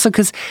it's also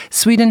because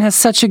Sweden has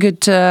such a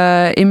good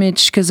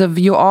image because of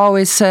you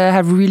always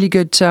have really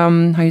good,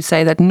 how you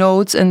say that,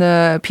 notes in the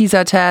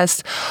PISA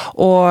test,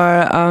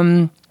 or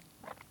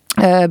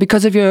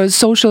because of your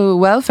social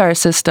welfare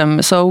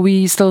system. So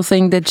we still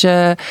think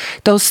that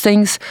those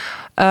things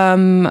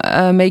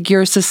make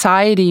your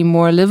society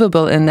more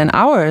livable than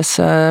ours.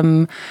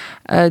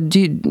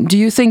 Do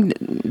you think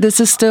this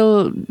is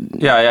still?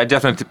 Yeah,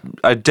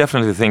 I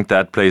definitely think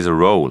that plays a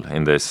role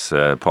in this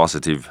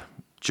positive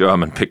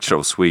German picture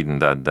of Sweden.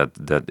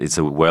 That it's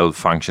a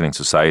well-functioning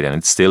society, and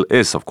it still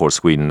is, of course,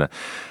 Sweden.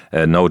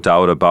 No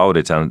doubt about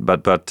it, and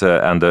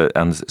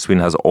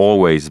Sweden has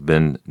always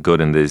been good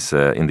in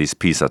these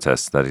PISA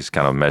tests that is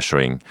kind of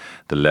measuring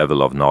the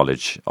level of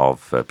knowledge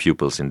of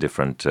pupils in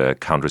different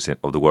countries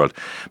of the world.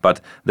 But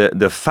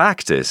the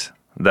fact is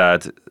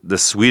that the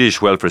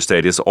Swedish welfare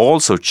state is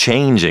also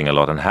changing a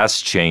lot and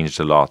has changed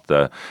a lot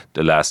the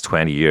last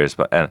 20 years.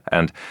 But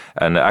and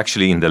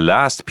actually in the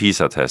last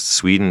PISA test,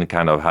 Sweden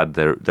kind of had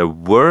the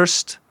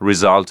worst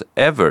result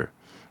ever,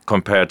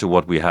 compared to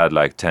what we had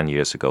like 10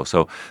 years ago.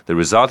 So the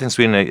results in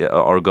Sweden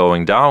are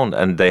going down,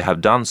 and they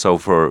have done so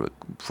for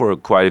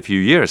quite a few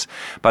years.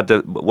 But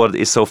what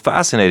is so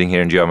fascinating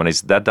here in Germany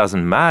is that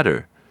doesn't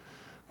matter.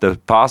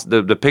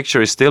 The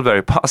picture is still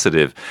very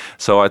positive.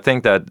 So I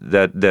think that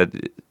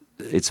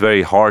it's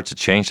very hard to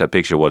change that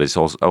picture. What is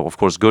also, of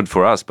course, good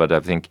for us, but I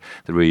think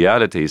the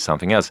reality is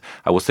something else.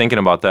 I was thinking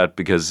about that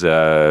because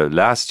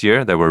last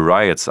year there were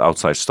riots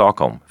outside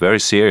Stockholm, very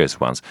serious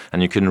ones,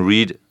 and you can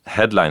read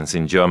headlines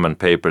in German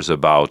papers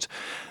about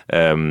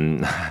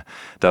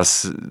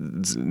das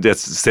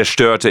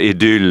zerstörte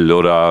Idyll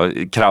oder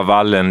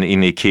Krawallen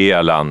in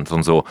Ikea-land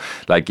und so.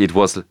 Like it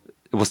was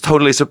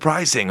totally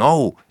surprising.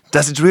 Oh,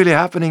 does it really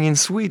happening in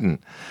Sweden?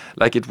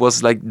 Like it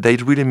was like they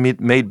really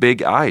made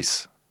big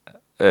eyes.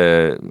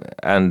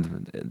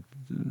 And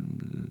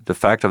the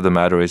fact of the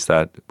matter is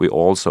that we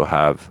also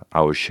have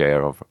our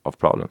share of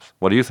problems.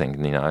 What do you think,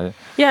 Nina?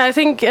 Yeah, I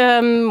think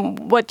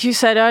what you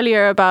said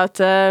earlier about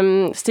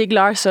Stieg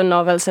Larsson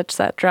novels,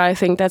 etc., I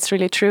think that's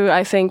really true.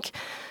 I think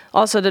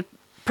also the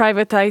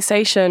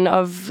privatization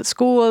of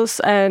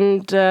schools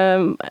and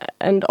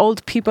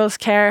old people's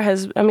care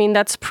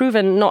that's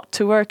proven not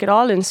to work at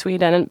all in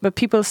Sweden, but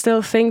people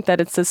still think that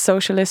it's a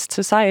socialist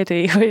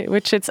society,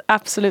 which it's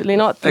absolutely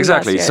not.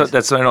 Exactly, so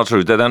that's not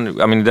true. Then,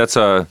 that's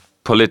a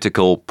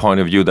political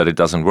point of view that it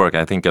doesn't work.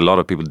 I think a lot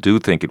of people do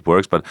think it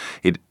works, but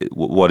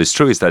what is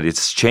true is that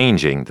it's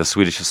changing. The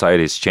Swedish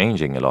society is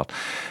changing a lot.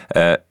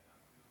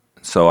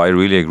 So I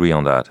really agree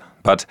on that.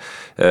 But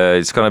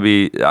it's going to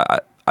be...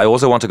 I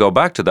also want to go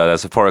back to that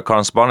as a foreign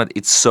correspondent.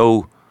 It's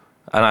so,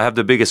 and I have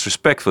the biggest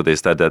respect for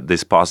this, that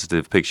this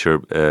positive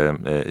picture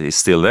is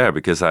still there,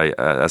 because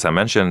as I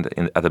mentioned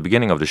at the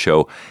beginning of the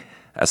show,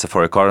 as a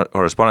foreign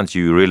correspondent,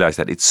 you realize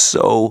that it's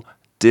so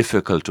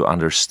difficult to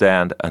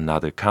understand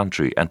another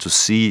country and to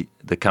see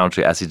the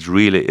country as it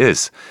really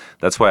is.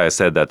 That's why I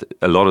said that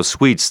a lot of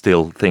Swedes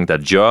still think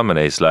that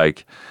Germany is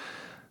like,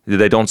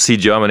 they don't see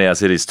Germany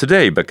as it is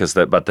today,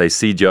 but they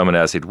see Germany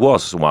as it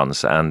was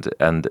once, and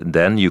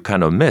then you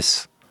kind of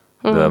miss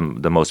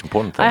the most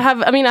important thing.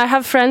 I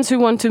have friends who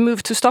want to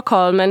move to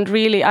Stockholm and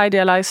really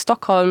idealize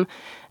Stockholm.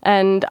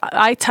 And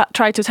I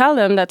try to tell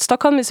them that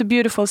Stockholm is a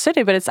beautiful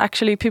city, but it's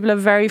actually, people are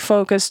very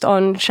focused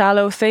on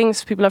shallow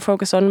things. People are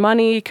focused on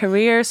money,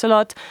 careers a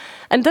lot.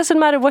 And it doesn't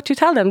matter what you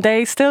tell them,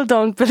 they still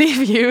don't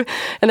believe you.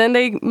 And then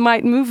they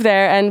might move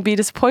there and be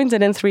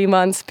disappointed in 3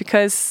 months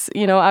because,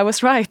 I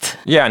was right.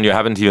 Yeah, and you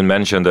haven't even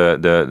mentioned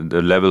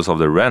the levels of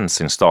the rents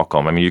in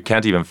Stockholm. I mean, you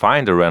can't even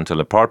find a rental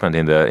apartment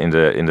in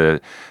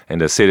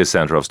the city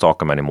center of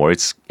Stockholm anymore.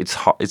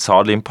 It's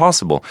hardly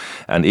impossible.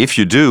 And if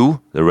you do,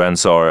 the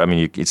rents are,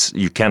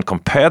 you can't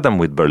compare them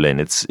with Berlin.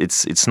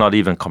 It's not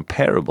even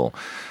comparable.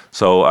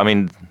 So,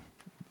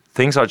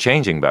 things are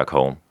changing back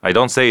home. I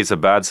don't say it's a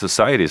bad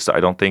society. So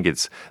I don't think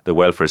it's the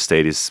welfare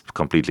state is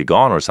completely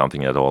gone or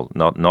something at all.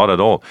 Not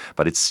at all.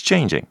 But it's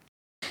changing.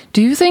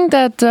 Do you think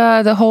that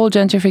the whole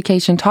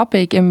gentrification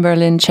topic in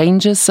Berlin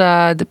changes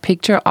the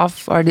picture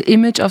of, or the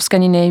image of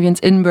Scandinavians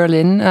in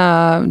Berlin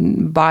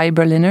by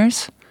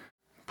Berliners?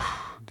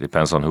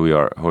 Depends on who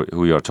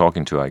you are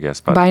talking to, I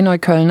guess. But by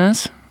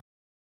Neuköllners?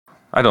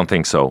 I don't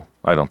think so.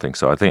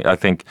 I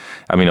think.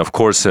 Of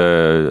course,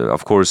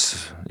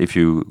 if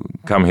you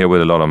come here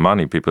with a lot of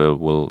money, people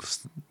will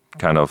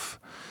kind of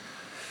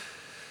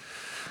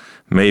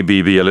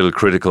maybe be a little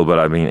critical.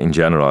 But in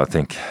general, I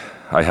think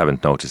I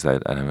haven't noticed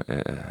that.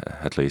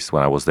 At least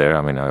when I was there,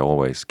 I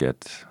always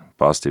get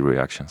positive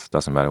reactions.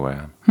 Doesn't matter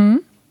where I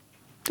am.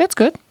 That's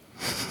good.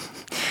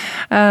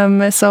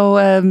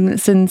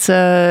 Since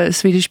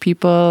Swedish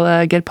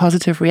people get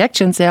positive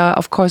reactions, they are,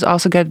 of course,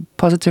 also get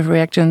positive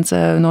reactions,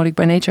 Nordic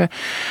by nature,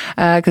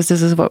 because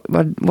this is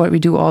what we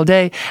do all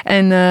day.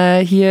 And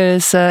here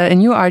is a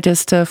new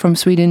artist from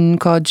Sweden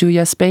called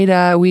Julia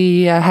Spada.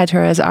 We had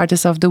her as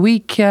Artist of the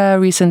Week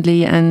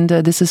recently, and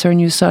this is her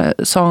new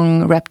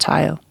song,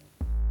 Reptile.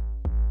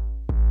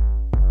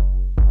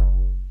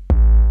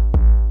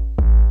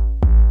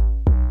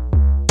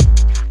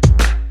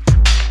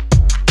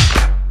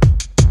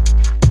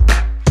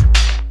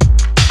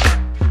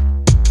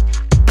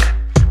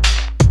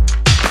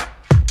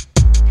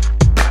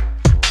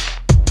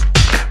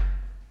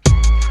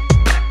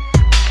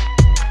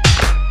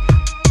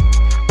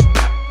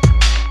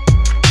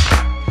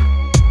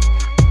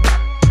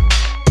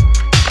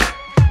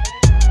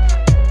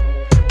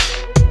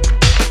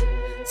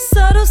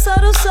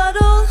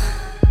 Subtle,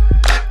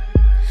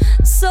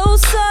 so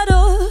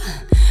subtle,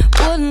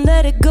 wouldn't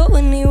let it go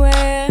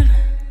anywhere.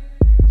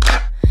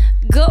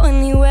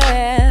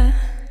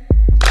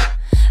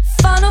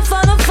 Funnel,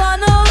 full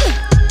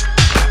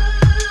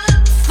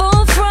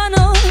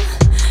frontal,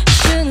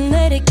 shouldn't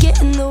let it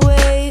get in the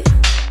way.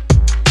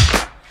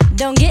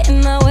 Don't get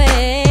in my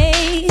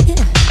way.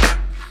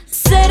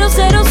 Settle,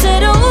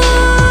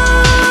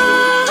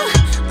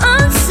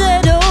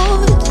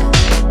 unsettled,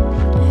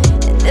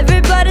 and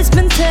everybody's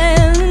been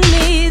telling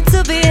me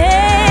to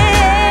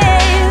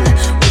behave.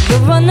 Well,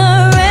 you're on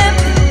a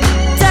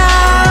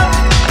reptile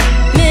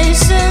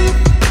mission.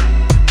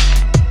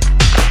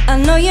 I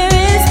know your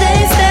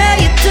instincts tell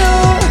you to,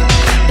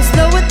 but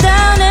slow it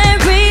down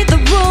and read the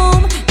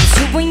room. 'Cause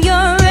you and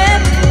your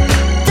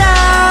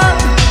reptile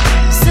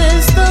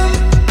system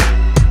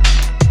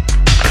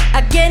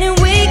are getting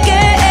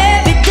weaker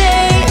every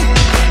day.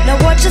 Now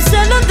watch us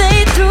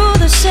elevate through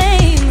the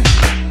shame.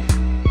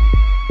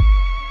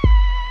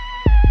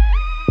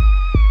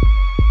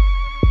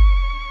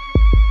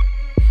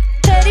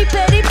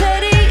 Petty,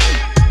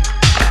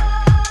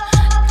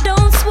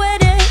 don't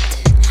sweat it.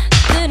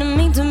 Didn't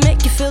mean to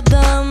make you feel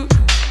dumb.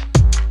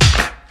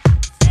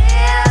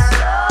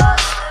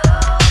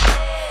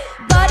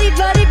 Body,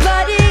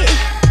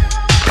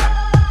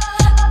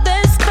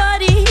 best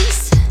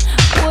buddies.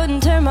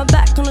 Wouldn't turn my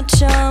back on a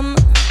chum.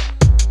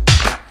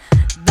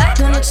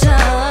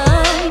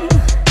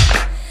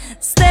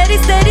 Steady,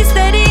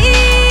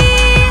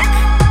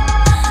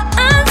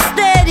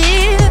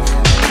 unsteady.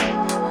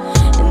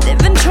 And they've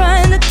been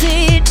trying to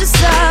teach us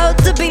how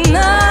to be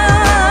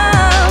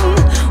numb.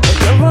 Well,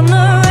 you're on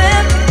a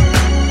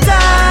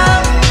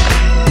reptile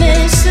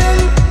mission.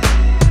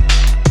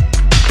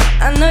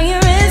 I know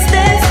your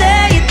instincts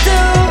tell you to,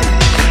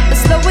 but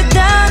slow it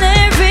down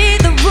and read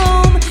the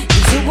room.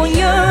 'Cause you on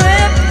your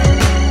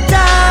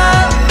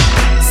reptile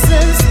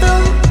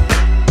system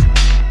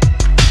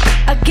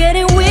are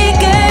getting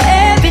weaker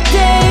every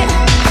day.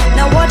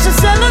 Now watch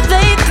us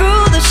elevate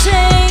through the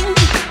shame.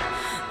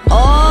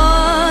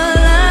 All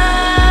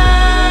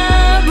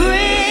our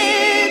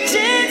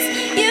bridges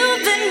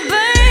you've been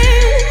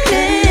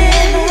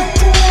burning.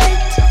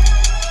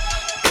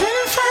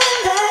 Couldn't find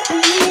that in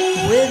me.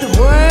 With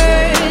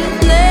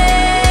wordless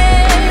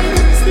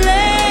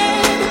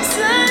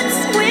lessons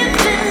we've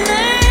been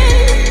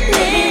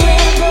learning.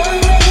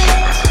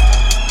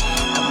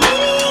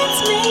 Maybe it's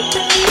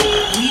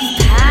make-believe. We've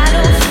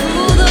paddled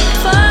through the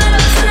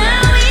funnels,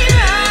 now we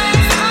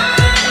rise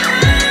on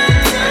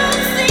to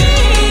see.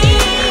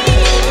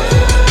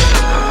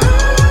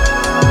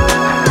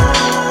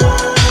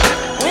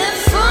 We're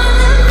full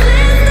of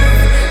business,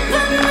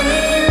 but we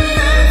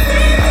must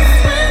see this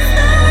with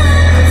the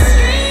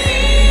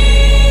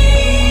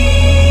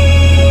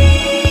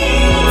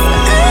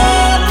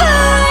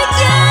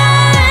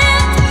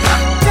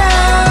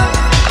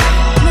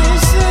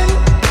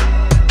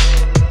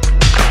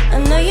I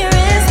know your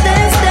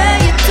instincts tell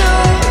you to,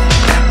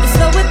 but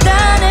slow it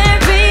down and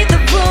read the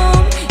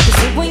room. 'Cause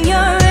you and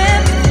your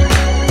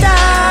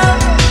reptile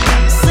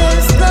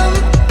system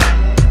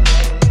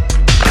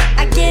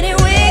are getting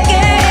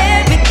weaker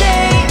every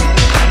day.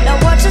 Now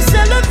watch us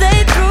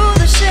elevate through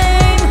the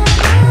shame.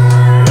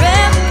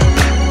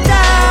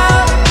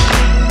 Reptile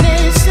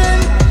mission.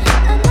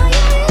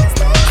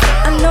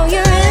 I know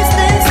your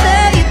instincts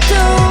tell you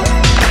to,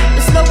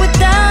 but slow it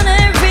down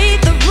and read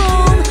the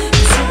room.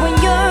 'Cause you and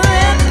your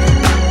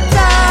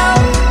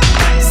reptile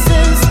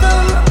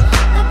system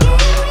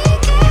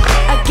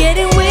are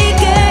getting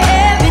weaker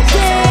every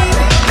day.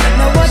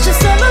 Now watch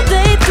us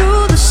elevate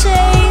through the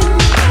shame.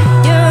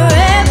 Your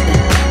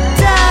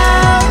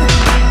reptile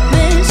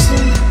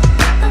mission.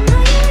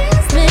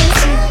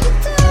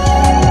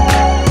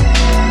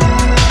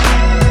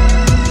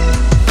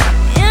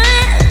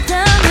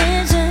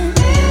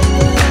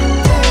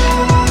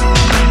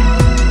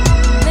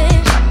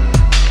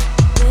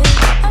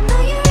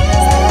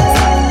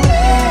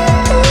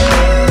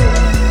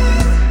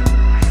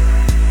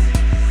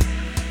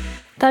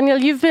 Daniel,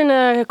 you've been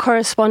a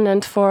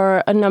correspondent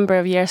for a number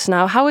of years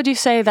now. How would you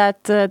say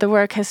that the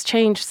work has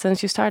changed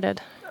since you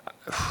started?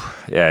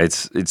 Yeah,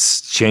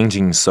 it's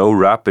changing so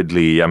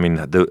rapidly. I mean,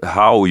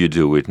 how you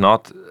do it,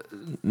 not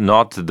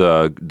not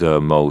the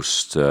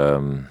most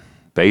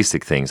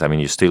basic things. I mean,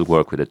 you still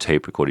work with a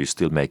tape recorder, you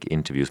still make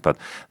interviews, but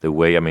the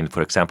way, I mean,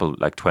 for example,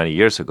 like 20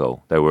 years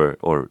ago,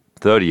 or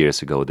 30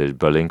 years ago, the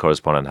Berlin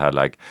correspondent had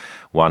like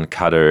one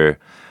cutter,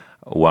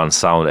 one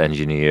sound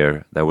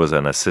engineer, there was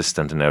an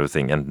assistant and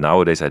everything. And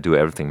nowadays I do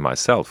everything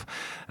myself.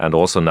 And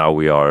also now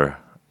we are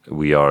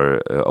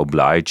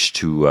obliged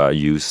to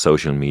use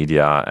social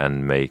media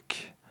and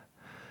make,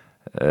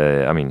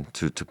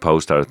 to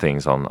post our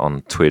things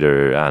on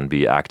Twitter and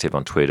be active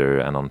on Twitter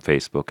and on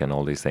Facebook and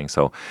all these things.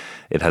 So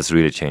it has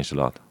really changed a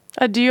lot.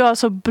 Do you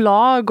also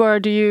blog, or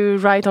do you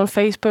write on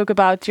Facebook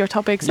about your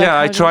topics? Yeah,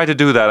 I try to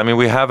do that. I mean,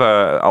 we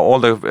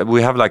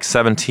have like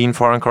 17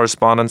 foreign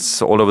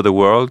correspondents all over the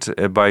world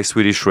by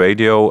Swedish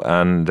Radio,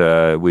 and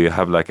we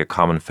have like a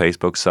common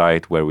Facebook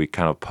site where we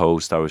kind of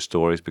post our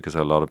stories, because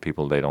a lot of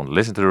people, they don't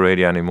listen to the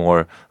radio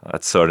anymore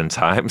at certain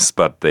times,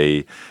 but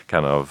they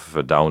kind of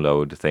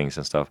download things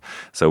and stuff.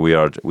 So we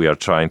are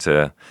trying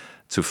to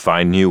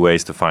find new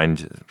ways to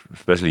find,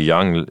 especially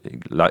young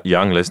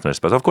listeners.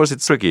 But of course,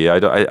 it's tricky.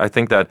 I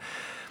think that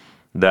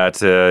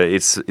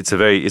it's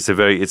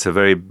a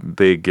very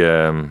big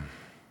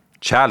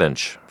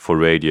challenge for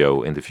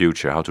radio in the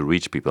future, how to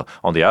reach people.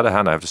 On the other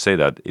hand, I have to say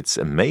that it's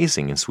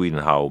amazing in Sweden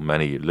how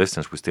many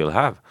listeners we still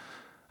have.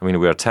 I mean,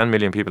 we are 10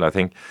 million people. I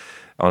think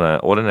on an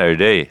ordinary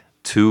day,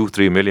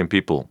 2-3 million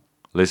people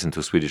listen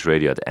to Swedish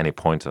radio at any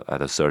point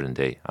at a certain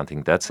day. I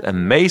think that's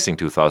amazing,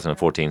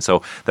 2014.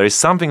 So there is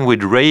something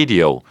with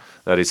radio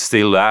that is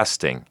still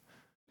lasting.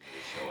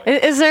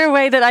 Is there a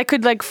way that I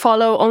could like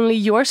follow only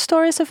your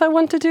stories if I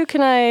want to do?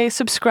 Can I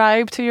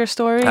subscribe to your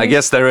stories? I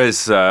guess there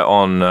is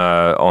on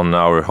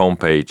our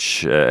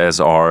homepage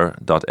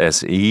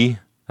sr.se,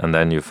 and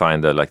then you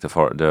find the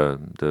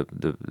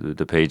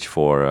page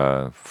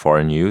for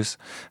foreign news.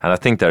 And I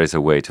think there is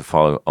a way to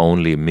follow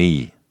only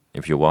me,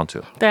 if you want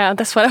to. Yeah,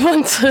 that's what I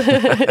want.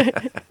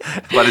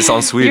 But it's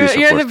on Swedish.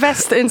 You're the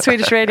best in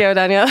Swedish radio,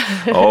 Daniel.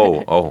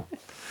 Oh,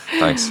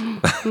 thanks.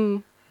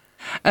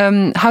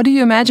 How do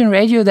you imagine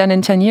radio then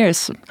in 10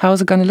 years? How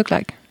is it going to look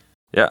like?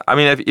 Yeah, I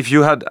mean, if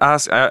you had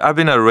asked, I've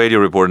been a radio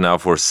reporter now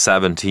for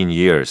 17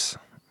 years.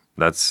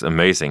 That's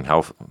amazing.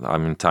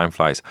 Time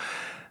flies.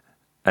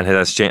 And it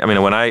has changed. I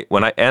mean,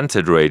 when I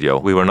entered radio,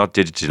 we were not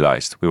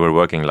digitalized. We were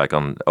working like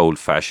on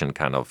old-fashioned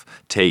kind of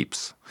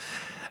tapes.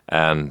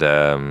 And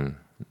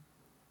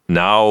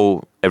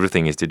now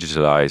everything is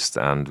digitalized,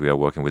 and we are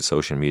working with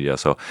social media.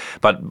 So,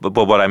 but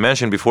what I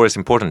mentioned before is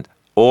important.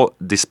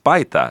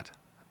 Despite that,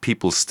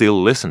 people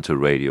still listen to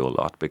radio a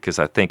lot, because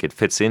I think it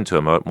fits into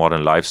a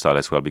modern lifestyle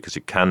as well. Because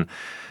you can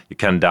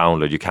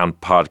download, you can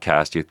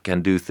podcast, you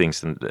can do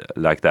things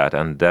like that,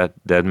 and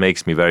that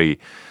makes me very,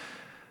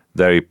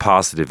 very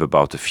positive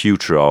about the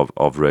future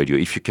of radio.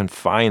 If you can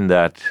find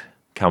that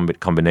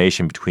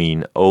combination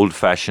between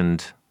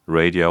old-fashioned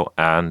radio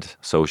and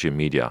social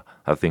media,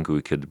 I think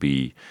we can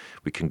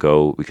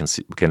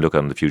look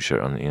on the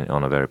future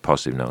on a very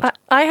positive note.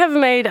 I have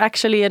made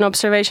actually an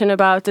observation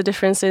about the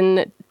difference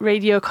in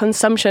radio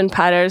consumption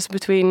patterns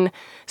between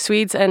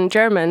Swedes and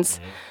Germans.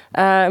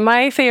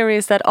 My theory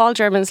is that all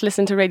Germans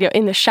listen to radio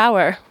in the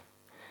shower.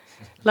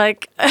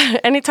 Like,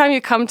 anytime you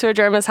come to a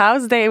German's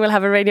house, they will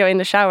have a radio in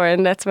the shower,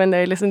 and that's when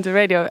they listen to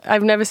radio.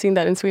 I've never seen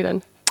that in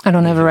Sweden. I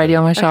don't have a radio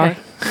in my shower.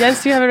 Okay.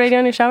 Jens, do you have a radio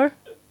in your shower?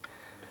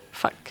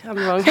 Fuck, I'm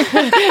wrong.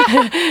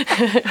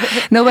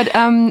 No, but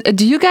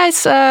do you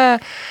guys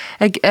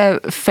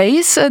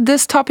face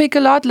this topic a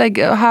lot? Like,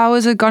 how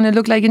is it going to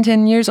look like in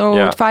 10 years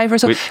or 5 or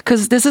so?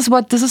 Because this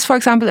is, for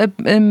example,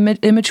 an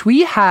image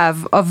we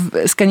have of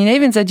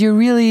Scandinavians, that you're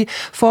really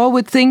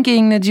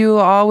forward-thinking, that you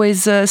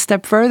always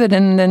step further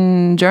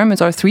than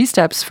Germans, or 3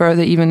 steps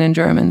further even than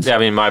Germans. Yeah, I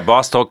mean, my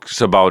boss talks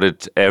about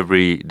it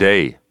every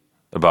day,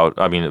 about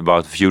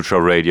the future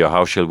of radio.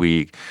 How shall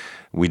we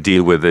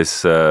deal with this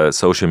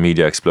social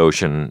media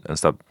explosion and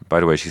stuff. By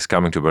the way, she's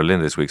coming to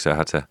Berlin this week, so I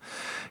had to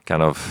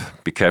kind of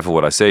be careful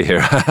what I say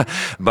here.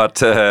 But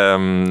so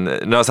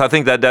I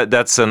think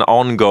that's an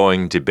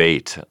ongoing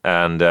debate.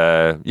 And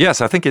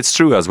yes, I think it's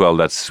true as well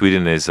that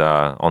Sweden is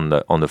on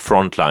the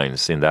front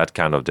lines in that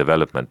kind of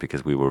development,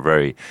 because we were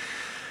very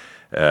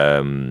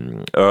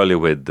early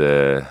with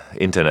the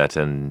internet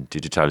and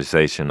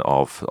digitalization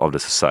of the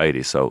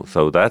society. So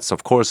that's,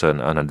 of course,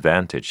 an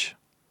advantage,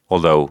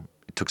 although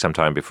it took some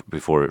time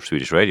before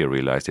Swedish radio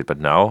realized it, but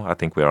now I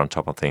think we are on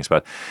top of things.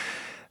 But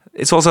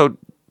it's also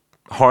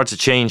hard to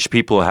change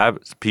people's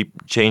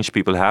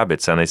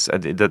habits, and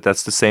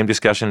that's the same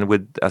discussion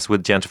as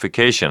with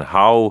gentrification.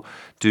 How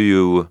do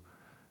you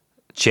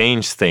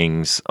change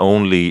things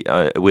only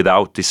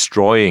without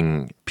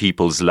destroying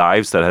people's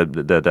lives that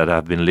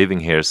have been living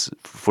here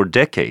for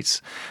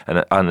decades?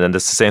 And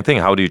that's the same thing.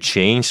 How do you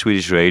change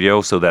Swedish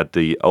radio so that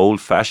the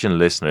old-fashioned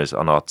listeners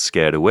are not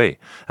scared away?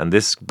 And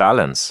this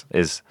balance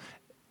is,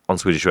 on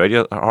Swedish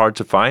radio, hard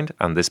to find,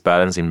 and this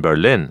balance in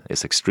Berlin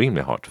is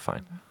extremely hard to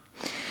find.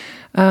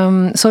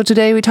 So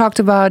today we talked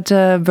about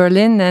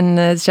Berlin and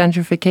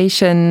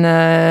gentrification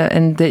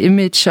and the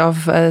image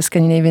of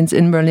Scandinavians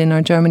in Berlin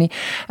or Germany.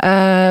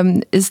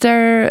 Is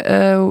there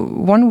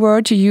one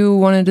word you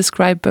want to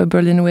describe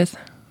Berlin with?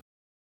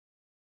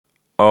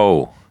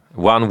 Oh,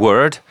 one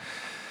word?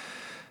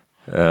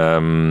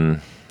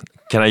 Can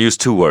I use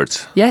 2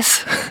 words?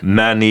 Yes.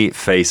 Many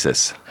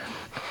faces.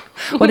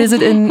 What is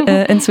it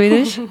in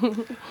Swedish?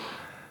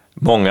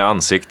 Många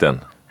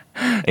ansikten.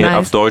 Nice.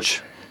 Auf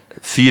Deutsch,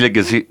 viele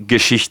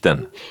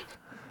Geschichten.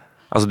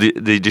 Also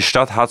die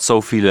Stadt hat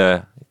so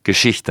viele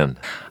Geschichten.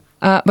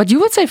 But you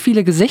would say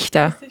viele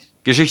Gesichter.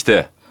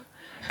 Gesichter.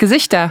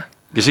 Gesichter.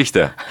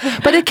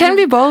 But it can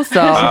be both,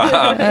 though.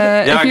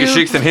 Ja,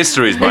 Geschichten,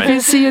 history is If you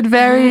mine. see it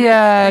very,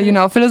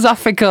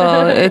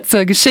 philosophical, it's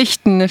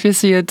Geschichten. If you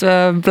see it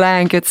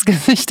blank, it's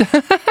Gesichter.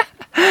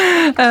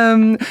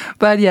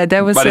 But yeah,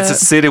 that was. But it's a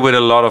city with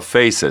a lot of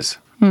faces.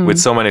 With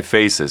so many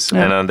faces,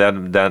 Yeah. and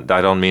that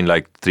I don't mean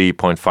like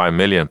 3.5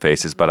 million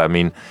faces, but I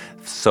mean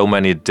so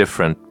many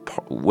different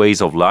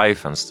ways of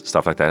life and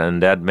stuff like that,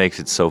 and that makes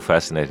it so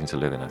fascinating to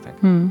live in, I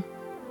think.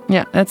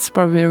 Yeah, that's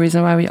probably the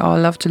reason why we all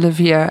love to live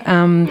here.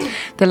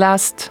 The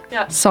last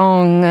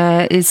song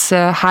is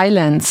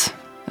Highlands,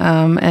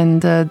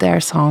 and their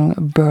song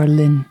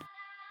Berlin.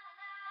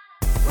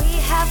 We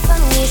have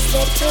fun, we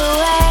slipped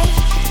away.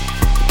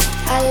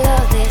 I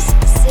love this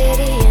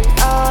city in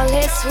all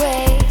its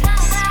ways.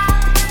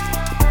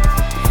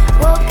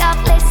 Woke up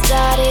late,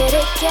 started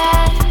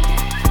again.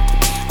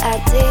 I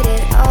did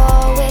it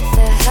all with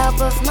the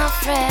help of my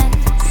friends.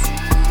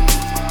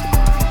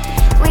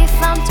 We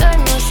found joy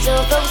most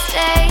of those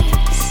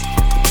days,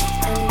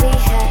 and we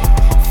had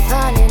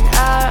fun in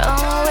our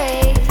own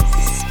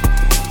ways.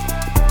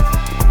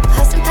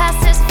 Passing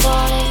past us,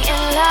 falling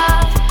in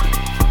love,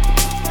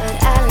 but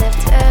I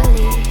left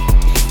early,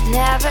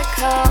 never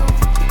cold.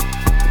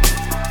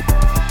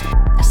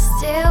 I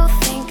still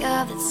think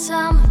of that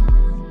summer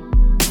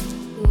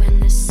when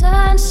the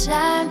sun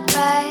shined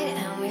bright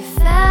and we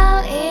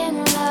fell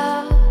in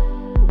love.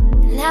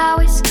 Now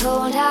it's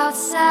cold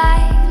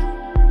outside,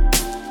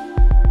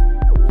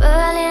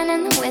 Berlin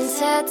in the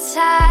winter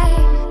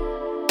time.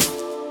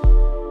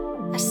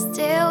 I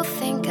still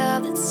think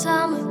of that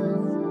summer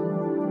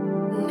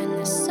when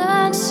the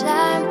sun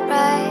shined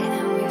bright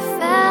and we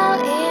fell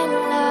in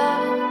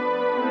love.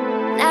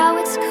 Now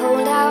it's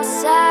cold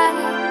outside.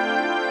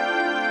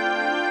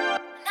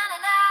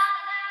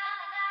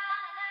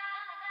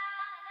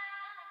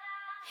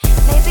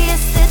 Maybe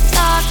it's the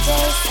dark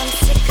days, I'm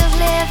sick of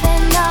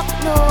living up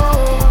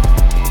north.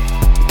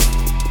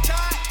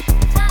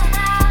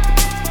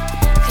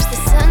 'Cause the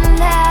sun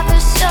never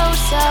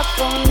shows up,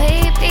 or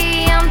maybe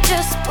I'm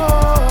just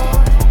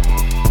bored.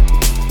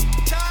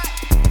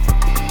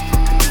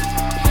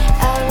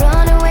 I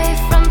run away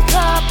from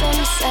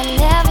problems, I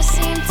never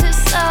seem to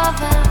solve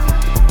them.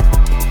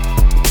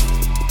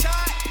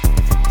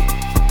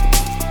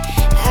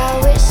 I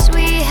wish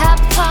we had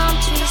palm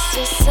trees,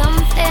 just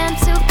something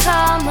to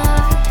calm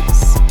us.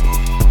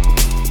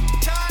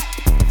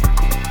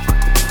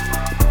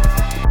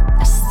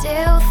 I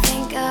still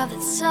think of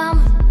that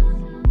summer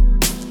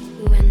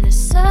when the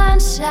sun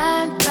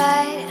shined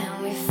bright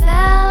and we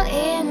fell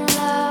in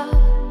love.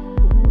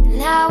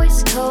 Now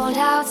it's cold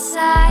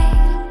outside,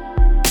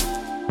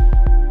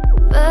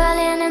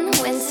 Berlin in the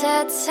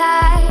winter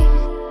time.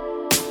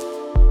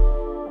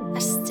 I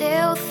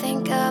still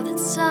think of that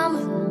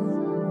summer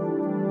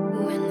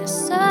when the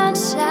sun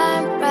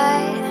shined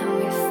bright and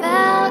we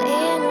fell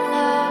in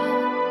love.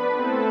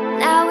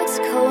 Now it's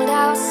cold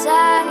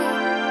outside,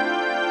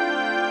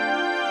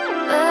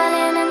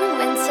 Berlin in the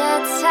winter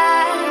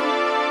time.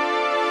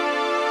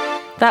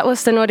 That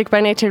was the Nordic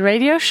by Nature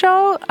radio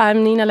show.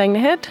 I'm Nina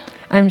Längnehed.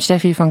 I'm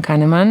Steffi von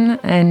Kahneman,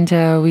 and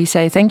we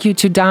say thank you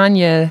to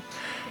Daniel.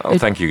 Oh,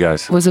 thank you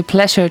guys. It was a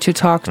pleasure to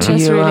talk to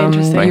That's you. really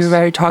interesting. You're a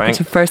very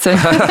talkative person.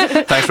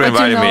 Thanks for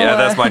inviting me.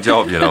 That's my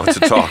job, to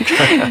talk.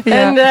 Yeah.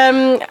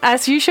 And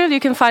as usual, you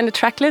can find the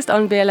track list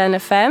on BLN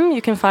FM.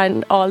 You can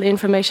find all the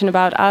information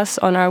about us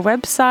on our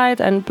website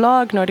and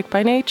blog, Nordic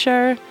by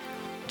Nature.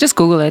 Just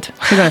Google it.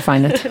 You're going to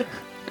find it.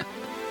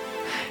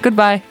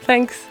 Goodbye.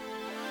 Thanks.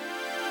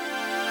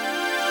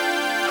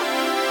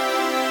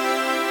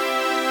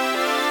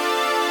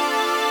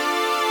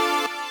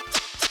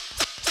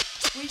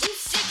 Will you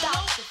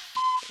stop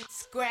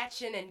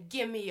scratching and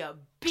give me a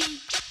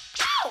beat?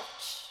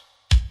 Ouch!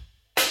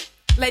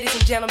 Ladies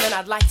and gentlemen,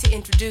 I'd like to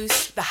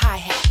introduce the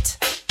hi-hat.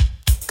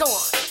 Go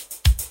on.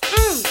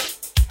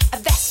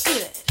 That's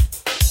good.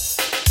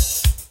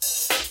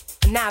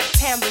 And now the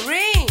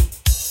tambourine.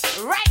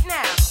 Right now.